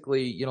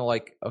basically,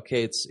 like,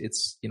 okay,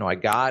 it's I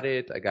got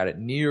it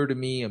near to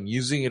me, I'm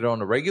using it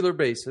on a regular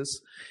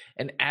basis,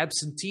 and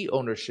absentee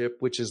ownership,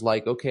 which is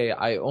like, okay,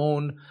 I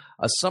own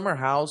a summer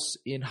house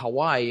in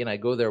Hawaii and I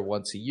go there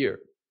once a year,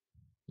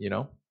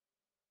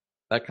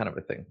 that kind of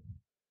a thing.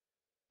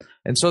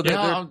 And so there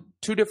are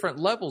two different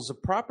levels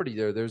of property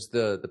there. There's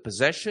the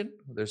possession,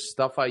 there's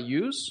stuff I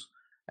use,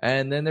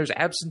 and then there's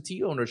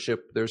absentee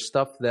ownership. There's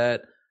stuff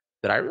that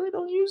I really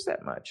don't use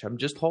that much. I'm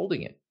just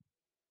holding it.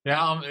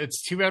 Yeah,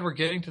 it's too bad we're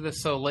getting to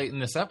this so late in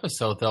this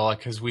episode, though,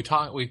 because we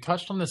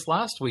touched on this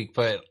last week,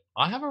 but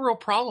I have a real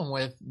problem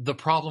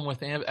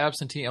with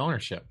absentee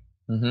ownership.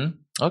 Mm-hmm.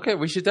 Okay,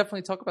 we should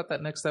definitely talk about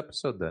that next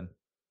episode then.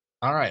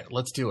 All right,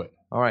 let's do it.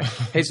 All right.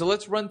 Hey, so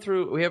let's run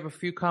through. We have a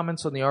few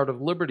comments on the Art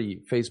of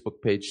Liberty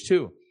Facebook page,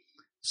 too.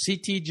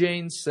 CT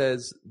Jane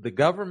says, the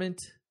government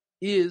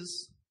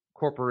is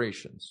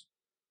corporations.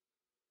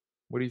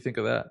 What do you think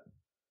of that?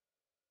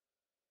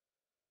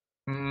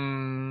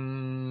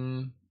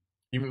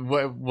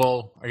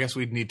 Well, I guess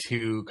we'd need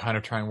to kind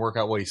of try and work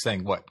out what he's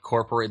saying. What,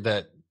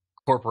 that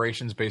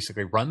corporations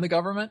basically run the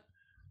government?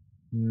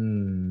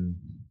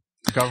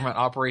 The government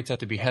operates at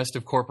the behest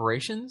of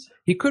corporations?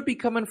 He could be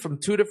coming from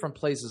two different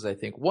places, I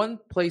think. One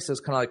place is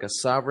kind of like a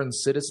sovereign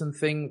citizen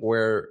thing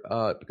where,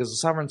 because the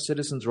sovereign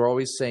citizens are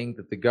always saying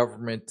that the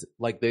government,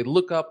 like, they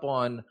look up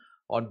on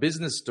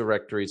business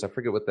directories. I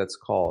forget what that's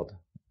called.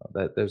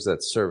 There's that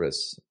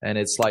service. And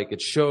it's like,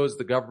 it shows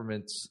the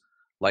government's,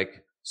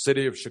 like,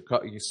 City of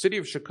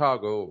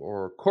Chicago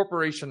or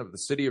Corporation of the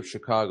City of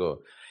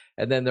Chicago.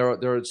 And then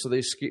so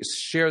they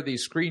share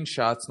these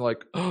screenshots and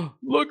like, oh,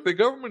 look, the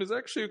government is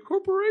actually a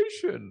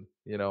corporation,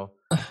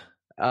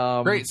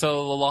 Great.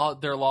 So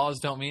their laws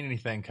don't mean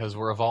anything because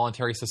we're a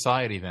voluntary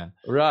society then.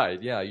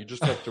 Right. Yeah. You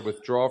just have to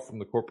withdraw from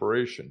the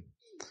corporation.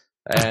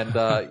 And,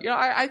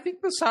 I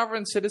think the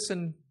sovereign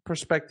citizen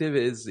perspective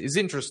is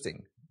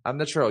interesting. I'm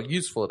not sure how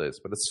useful it is,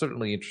 but it's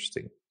certainly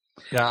interesting.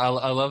 Yeah,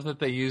 I love that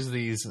they use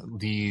these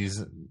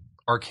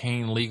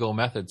arcane legal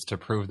methods to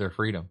prove their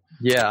freedom.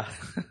 Yeah.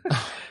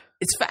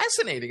 It's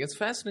fascinating. It's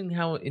fascinating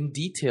how in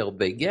detail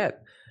they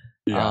get.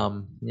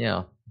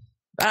 Yeah.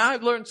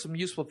 I've learned some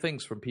useful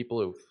things from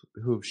people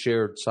who've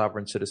shared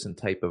sovereign citizen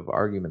type of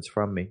arguments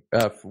from me,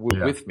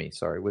 with me.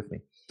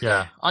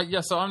 Yeah.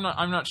 So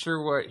I'm not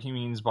sure what he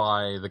means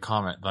by the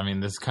comment. I mean,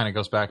 this kind of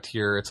goes back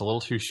to it's a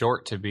little too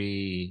short to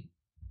be.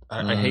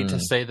 I hate to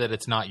say that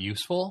it's not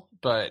useful,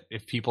 but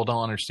if people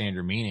don't understand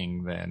your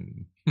meaning,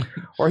 then.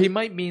 Or he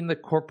might mean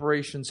that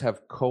corporations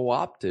have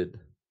co-opted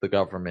the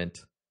government.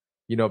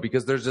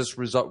 Because there's this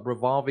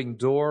revolving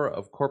door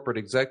of corporate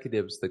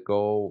executives that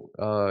go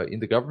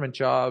into government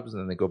jobs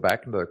and then they go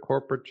back into their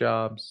corporate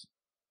jobs.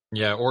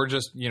 Yeah, or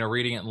just,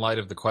 reading it in light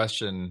of the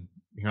question,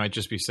 he might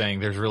just be saying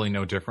there's really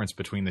no difference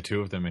between the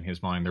two of them in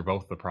his mind. They're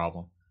both the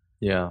problem.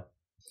 Yeah.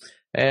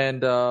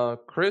 And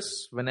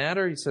Chris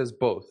Vanatter, he says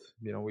both.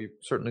 We've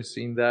certainly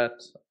seen that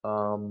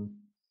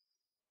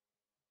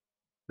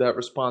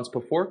response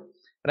before.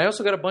 And I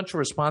also got a bunch of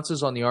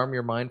responses on the Arm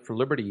Your Mind for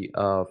Liberty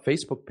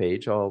Facebook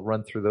page. I'll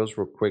run through those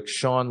real quick.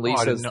 Sean Lee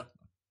says,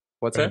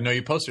 "What's that?" I didn't know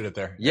you posted it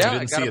there. Yeah, I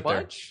didn't see it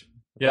bunch.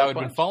 There. Yeah, I've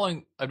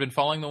been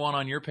following the one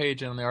on your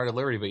page and on the Art of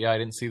Liberty, but yeah, I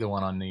didn't see the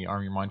one on the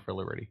Arm Your Mind for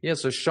Liberty. Yeah,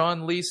 so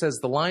Sean Lee says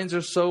the lines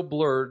are so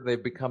blurred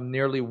they've become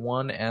nearly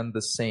one and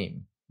the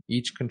same,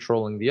 each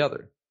controlling the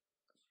other.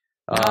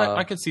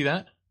 I can see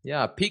that.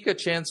 Yeah, Pika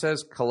Chan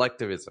says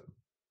collectivism.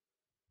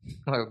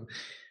 I'm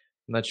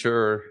not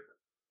sure.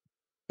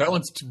 That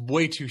one's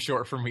way too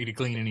short for me to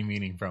glean any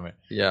meaning from it.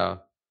 Yeah.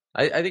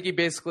 I think he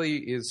basically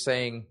is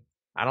saying,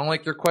 I don't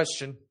like your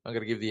question. I'm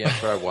going to give the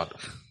answer I want.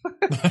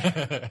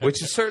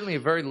 Which is certainly a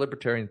very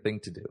libertarian thing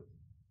to do.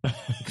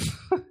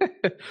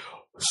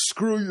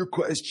 Screw your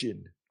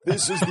question.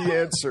 This is the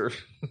answer.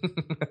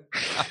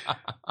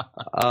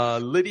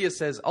 Lydia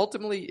says,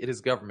 ultimately, it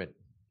is government,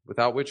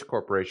 without which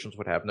corporations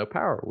would have no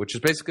power, which is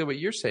basically what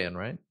you're saying,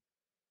 right?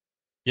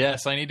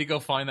 Yes, I need to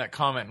go find that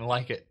comment and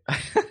like it.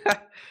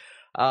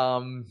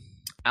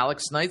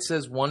 Alex Knight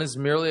says one is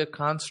merely a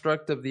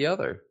construct of the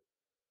other.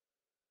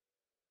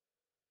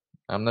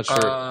 I'm not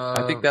sure.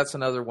 I think that's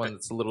another one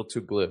that's a little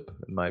too glib,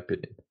 in my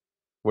opinion.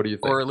 What do you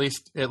think? Or at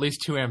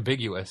least too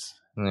ambiguous.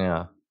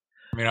 Yeah.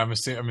 I mean,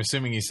 I'm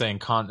assuming he's saying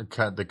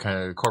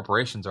the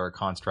corporations are a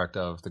construct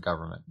of the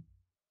government.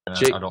 And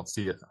Jake, I don't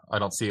see it. I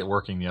don't see it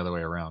working the other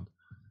way around.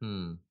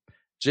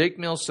 Jake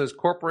Mills says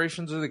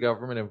corporations are the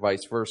government and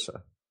vice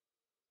versa.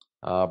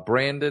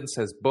 Brandon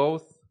says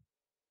both.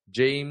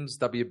 James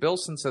W.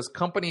 Bilson says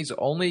companies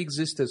only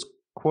exist as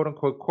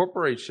quote-unquote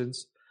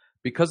corporations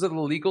because of the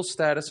legal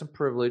status and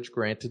privilege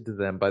granted to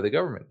them by the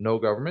government. No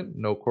government,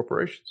 no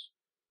corporations.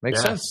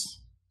 Makes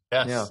sense.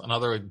 Yes. Yeah.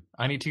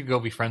 I need to go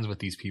be friends with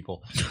these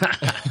people.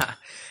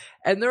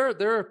 And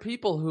there are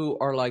people who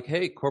are like,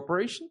 hey,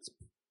 corporations?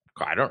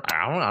 I don't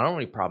have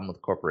any problem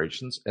with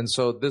corporations. And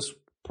so this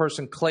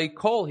person, Clay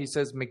Cole, he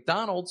says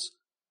McDonald's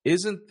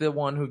isn't the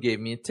one who gave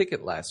me a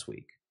ticket last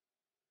week.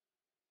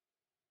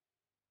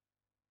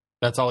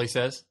 That's all he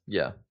says?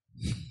 Yeah.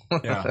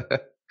 Yeah.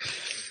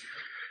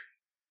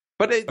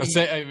 But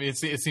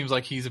it seems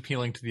like he's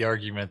appealing to the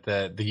argument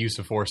that the use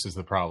of force is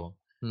the problem.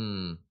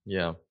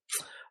 Yeah.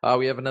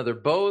 We have another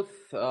both,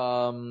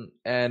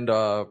 and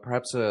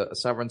perhaps a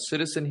sovereign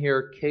citizen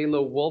here.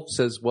 Kayla Wolf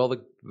says, well,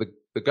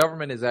 the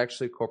government is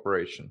actually a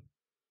corporation.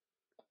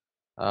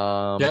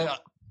 Yeah,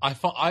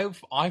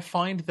 I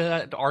find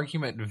that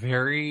argument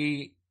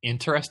very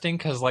interesting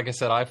because, like I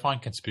said, I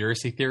find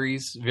conspiracy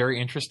theories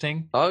very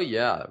interesting. Oh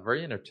yeah,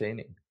 very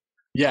entertaining.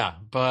 Yeah,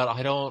 but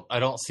I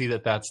don't see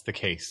that that's the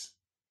case.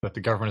 That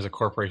the government is a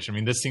corporation. I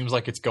mean, this seems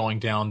like it's going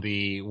down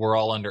we're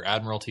all under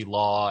admiralty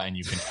law, and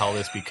you can tell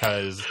this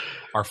because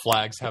our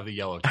flags have the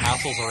yellow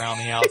tassels around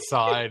the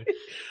outside.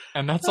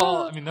 And that's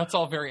all, I mean, that's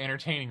all very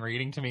entertaining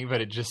reading to me, but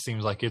it just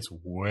seems like it's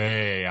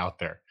way out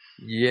there.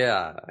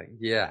 Yeah.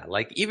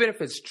 Like, even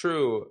if it's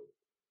true,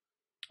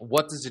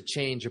 what does it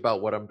change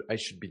about what I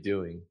should be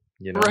doing?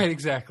 You know? Right,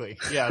 exactly.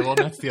 Yeah, well,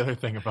 that's the other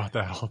thing about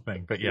that whole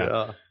thing. But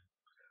yeah.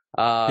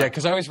 Yeah,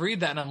 because I always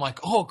read that and I'm like,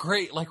 oh,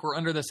 great, like we're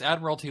under this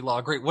admiralty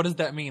law. Great, what does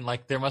that mean?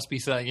 Like there must be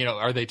some,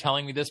 are they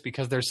telling me this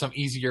because there's some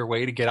easier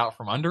way to get out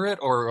from under it?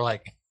 Or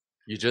like...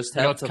 You just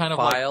have to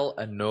file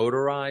a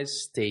notarized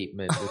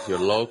statement with your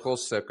local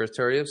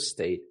Secretary of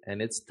State,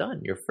 and it's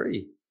done. You're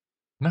free.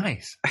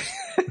 Nice.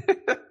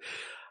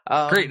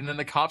 Great, and then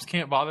the cops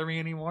can't bother me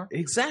anymore?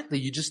 Exactly.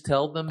 You just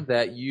tell them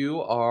that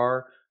you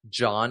are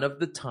John of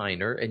the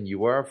Tyner, and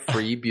you are a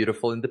free,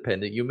 beautiful,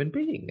 independent human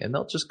being, and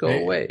they'll just go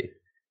away.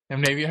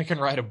 And maybe I can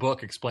write a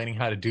book explaining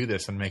how to do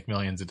this and make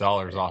millions of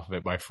dollars off of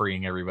it by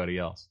freeing everybody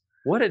else.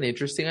 What an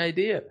interesting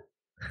idea.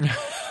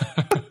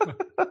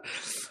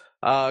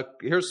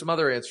 Here's some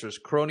other answers.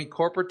 Crony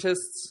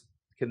corporatists,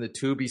 can the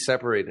two be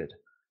separated?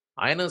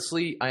 I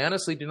honestly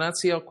do not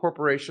see how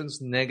corporations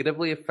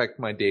negatively affect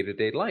my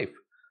day-to-day life.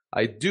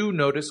 I do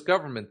notice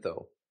government,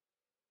 though.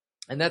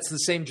 And that's the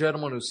same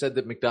gentleman who said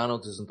that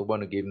McDonald's isn't the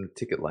one who gave him the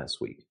ticket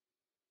last week.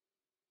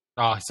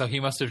 So he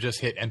must have just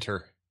hit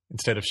enter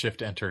instead of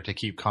shift enter to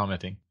keep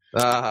commenting.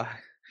 Yeah.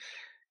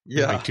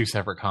 Make two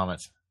separate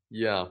comments.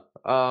 Yeah.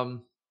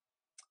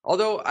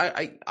 Although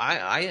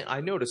I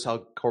notice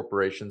how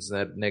corporations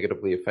that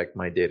negatively affect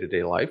my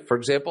day-to-day life. For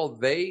example,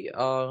 they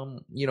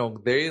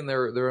they and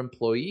their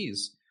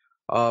employees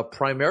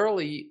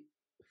primarily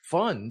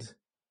fund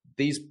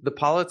the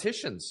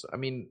politicians. I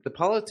mean, the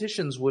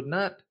politicians would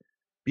not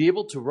be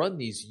able to run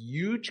these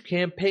huge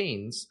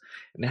campaigns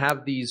and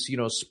have these,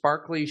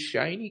 sparkly,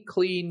 shiny,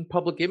 clean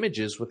public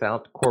images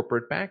without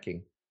corporate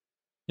backing.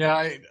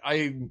 Yeah,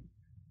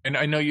 and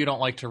I know you don't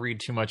like to read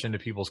too much into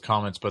people's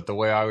comments, but the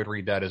way I would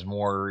read that is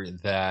more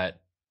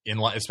that,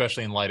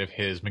 especially in light of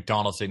his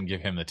McDonald's didn't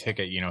give him the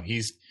ticket.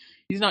 He's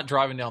not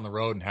driving down the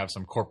road and have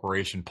some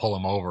corporation pull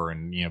him over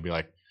and be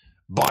like,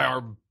 buy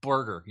our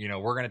burger.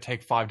 We're going to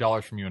take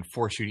 $5 from you and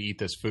force you to eat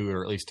this food,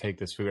 or at least take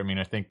this food. I mean,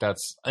 I think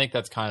that's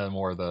kind of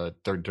more the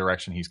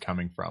direction he's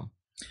coming from.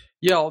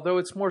 Yeah, although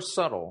it's more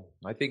subtle.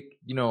 I think,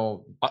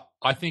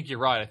 I think you're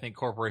right. I think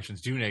corporations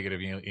do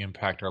negatively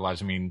impact our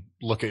lives. I mean,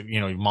 look at,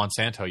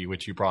 Monsanto,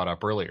 which you brought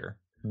up earlier.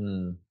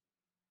 And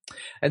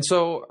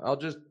so I'll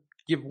just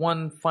give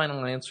one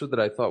final answer that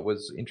I thought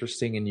was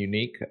interesting and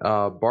unique.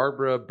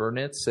 Barbara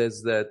Burnett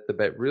says that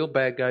the real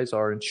bad guys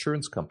are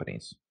insurance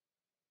companies.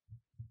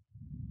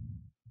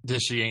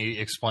 Did she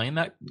explain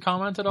that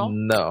comment at all?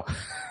 No.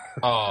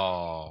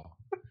 Oh.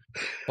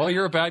 Well,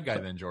 you're a bad guy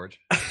then, George.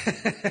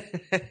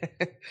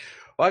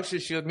 Well, actually,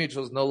 Shield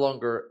Mutual is no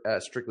longer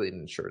strictly an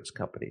insurance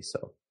company.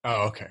 So.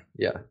 Oh, okay.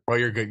 Yeah. Well,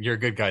 you're good. You're a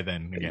good guy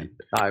then. Again,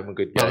 I'm a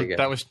good guy again.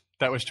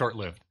 That was short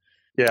lived.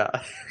 Yeah.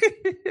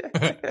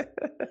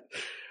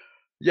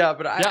 Yeah,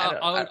 but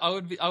I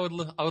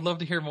would love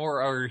to hear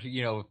more, or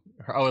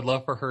I would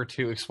love for her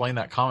to explain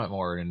that comment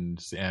more and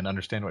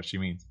understand what she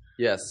means.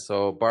 Yes.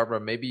 So, Barbara,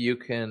 maybe you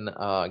can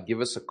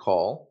give us a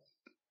call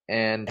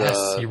and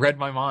you read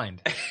my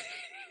mind.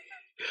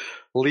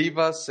 Leave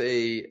us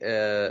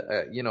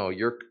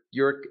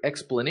your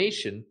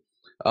explanation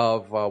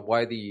of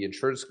why the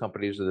insurance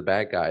companies are the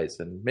bad guys,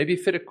 and maybe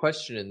fit a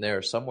question in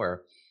there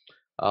somewhere.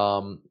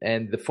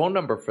 And the phone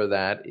number for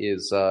that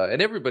is,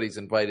 and everybody's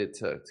invited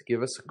to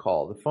give us a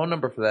call. The phone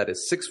number for that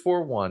is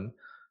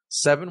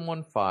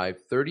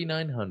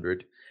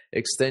 641-715-3900,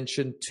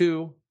 extension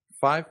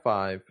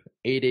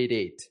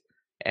 255888.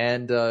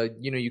 And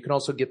you can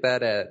also get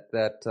that at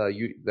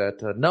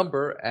that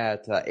number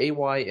at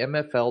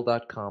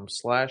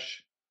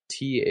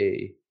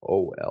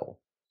aymfl.com/TAOL.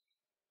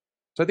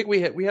 So I think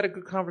we had a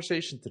good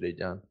conversation today,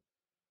 John.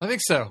 I think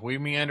so. We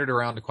meandered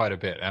around quite a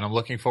bit, and I'm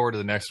looking forward to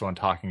the next one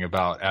talking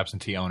about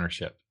absentee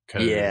ownership.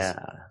 Yeah.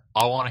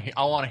 I want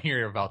to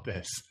hear about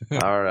this.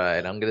 All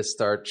right, I'm gonna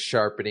start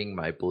sharpening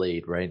my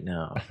blade right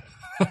now.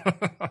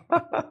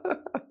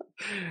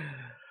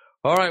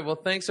 All right,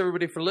 well, thanks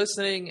everybody for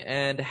listening,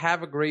 and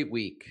have a great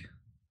week.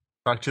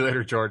 Talk to you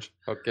later, George.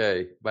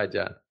 Okay, bye,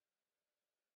 John.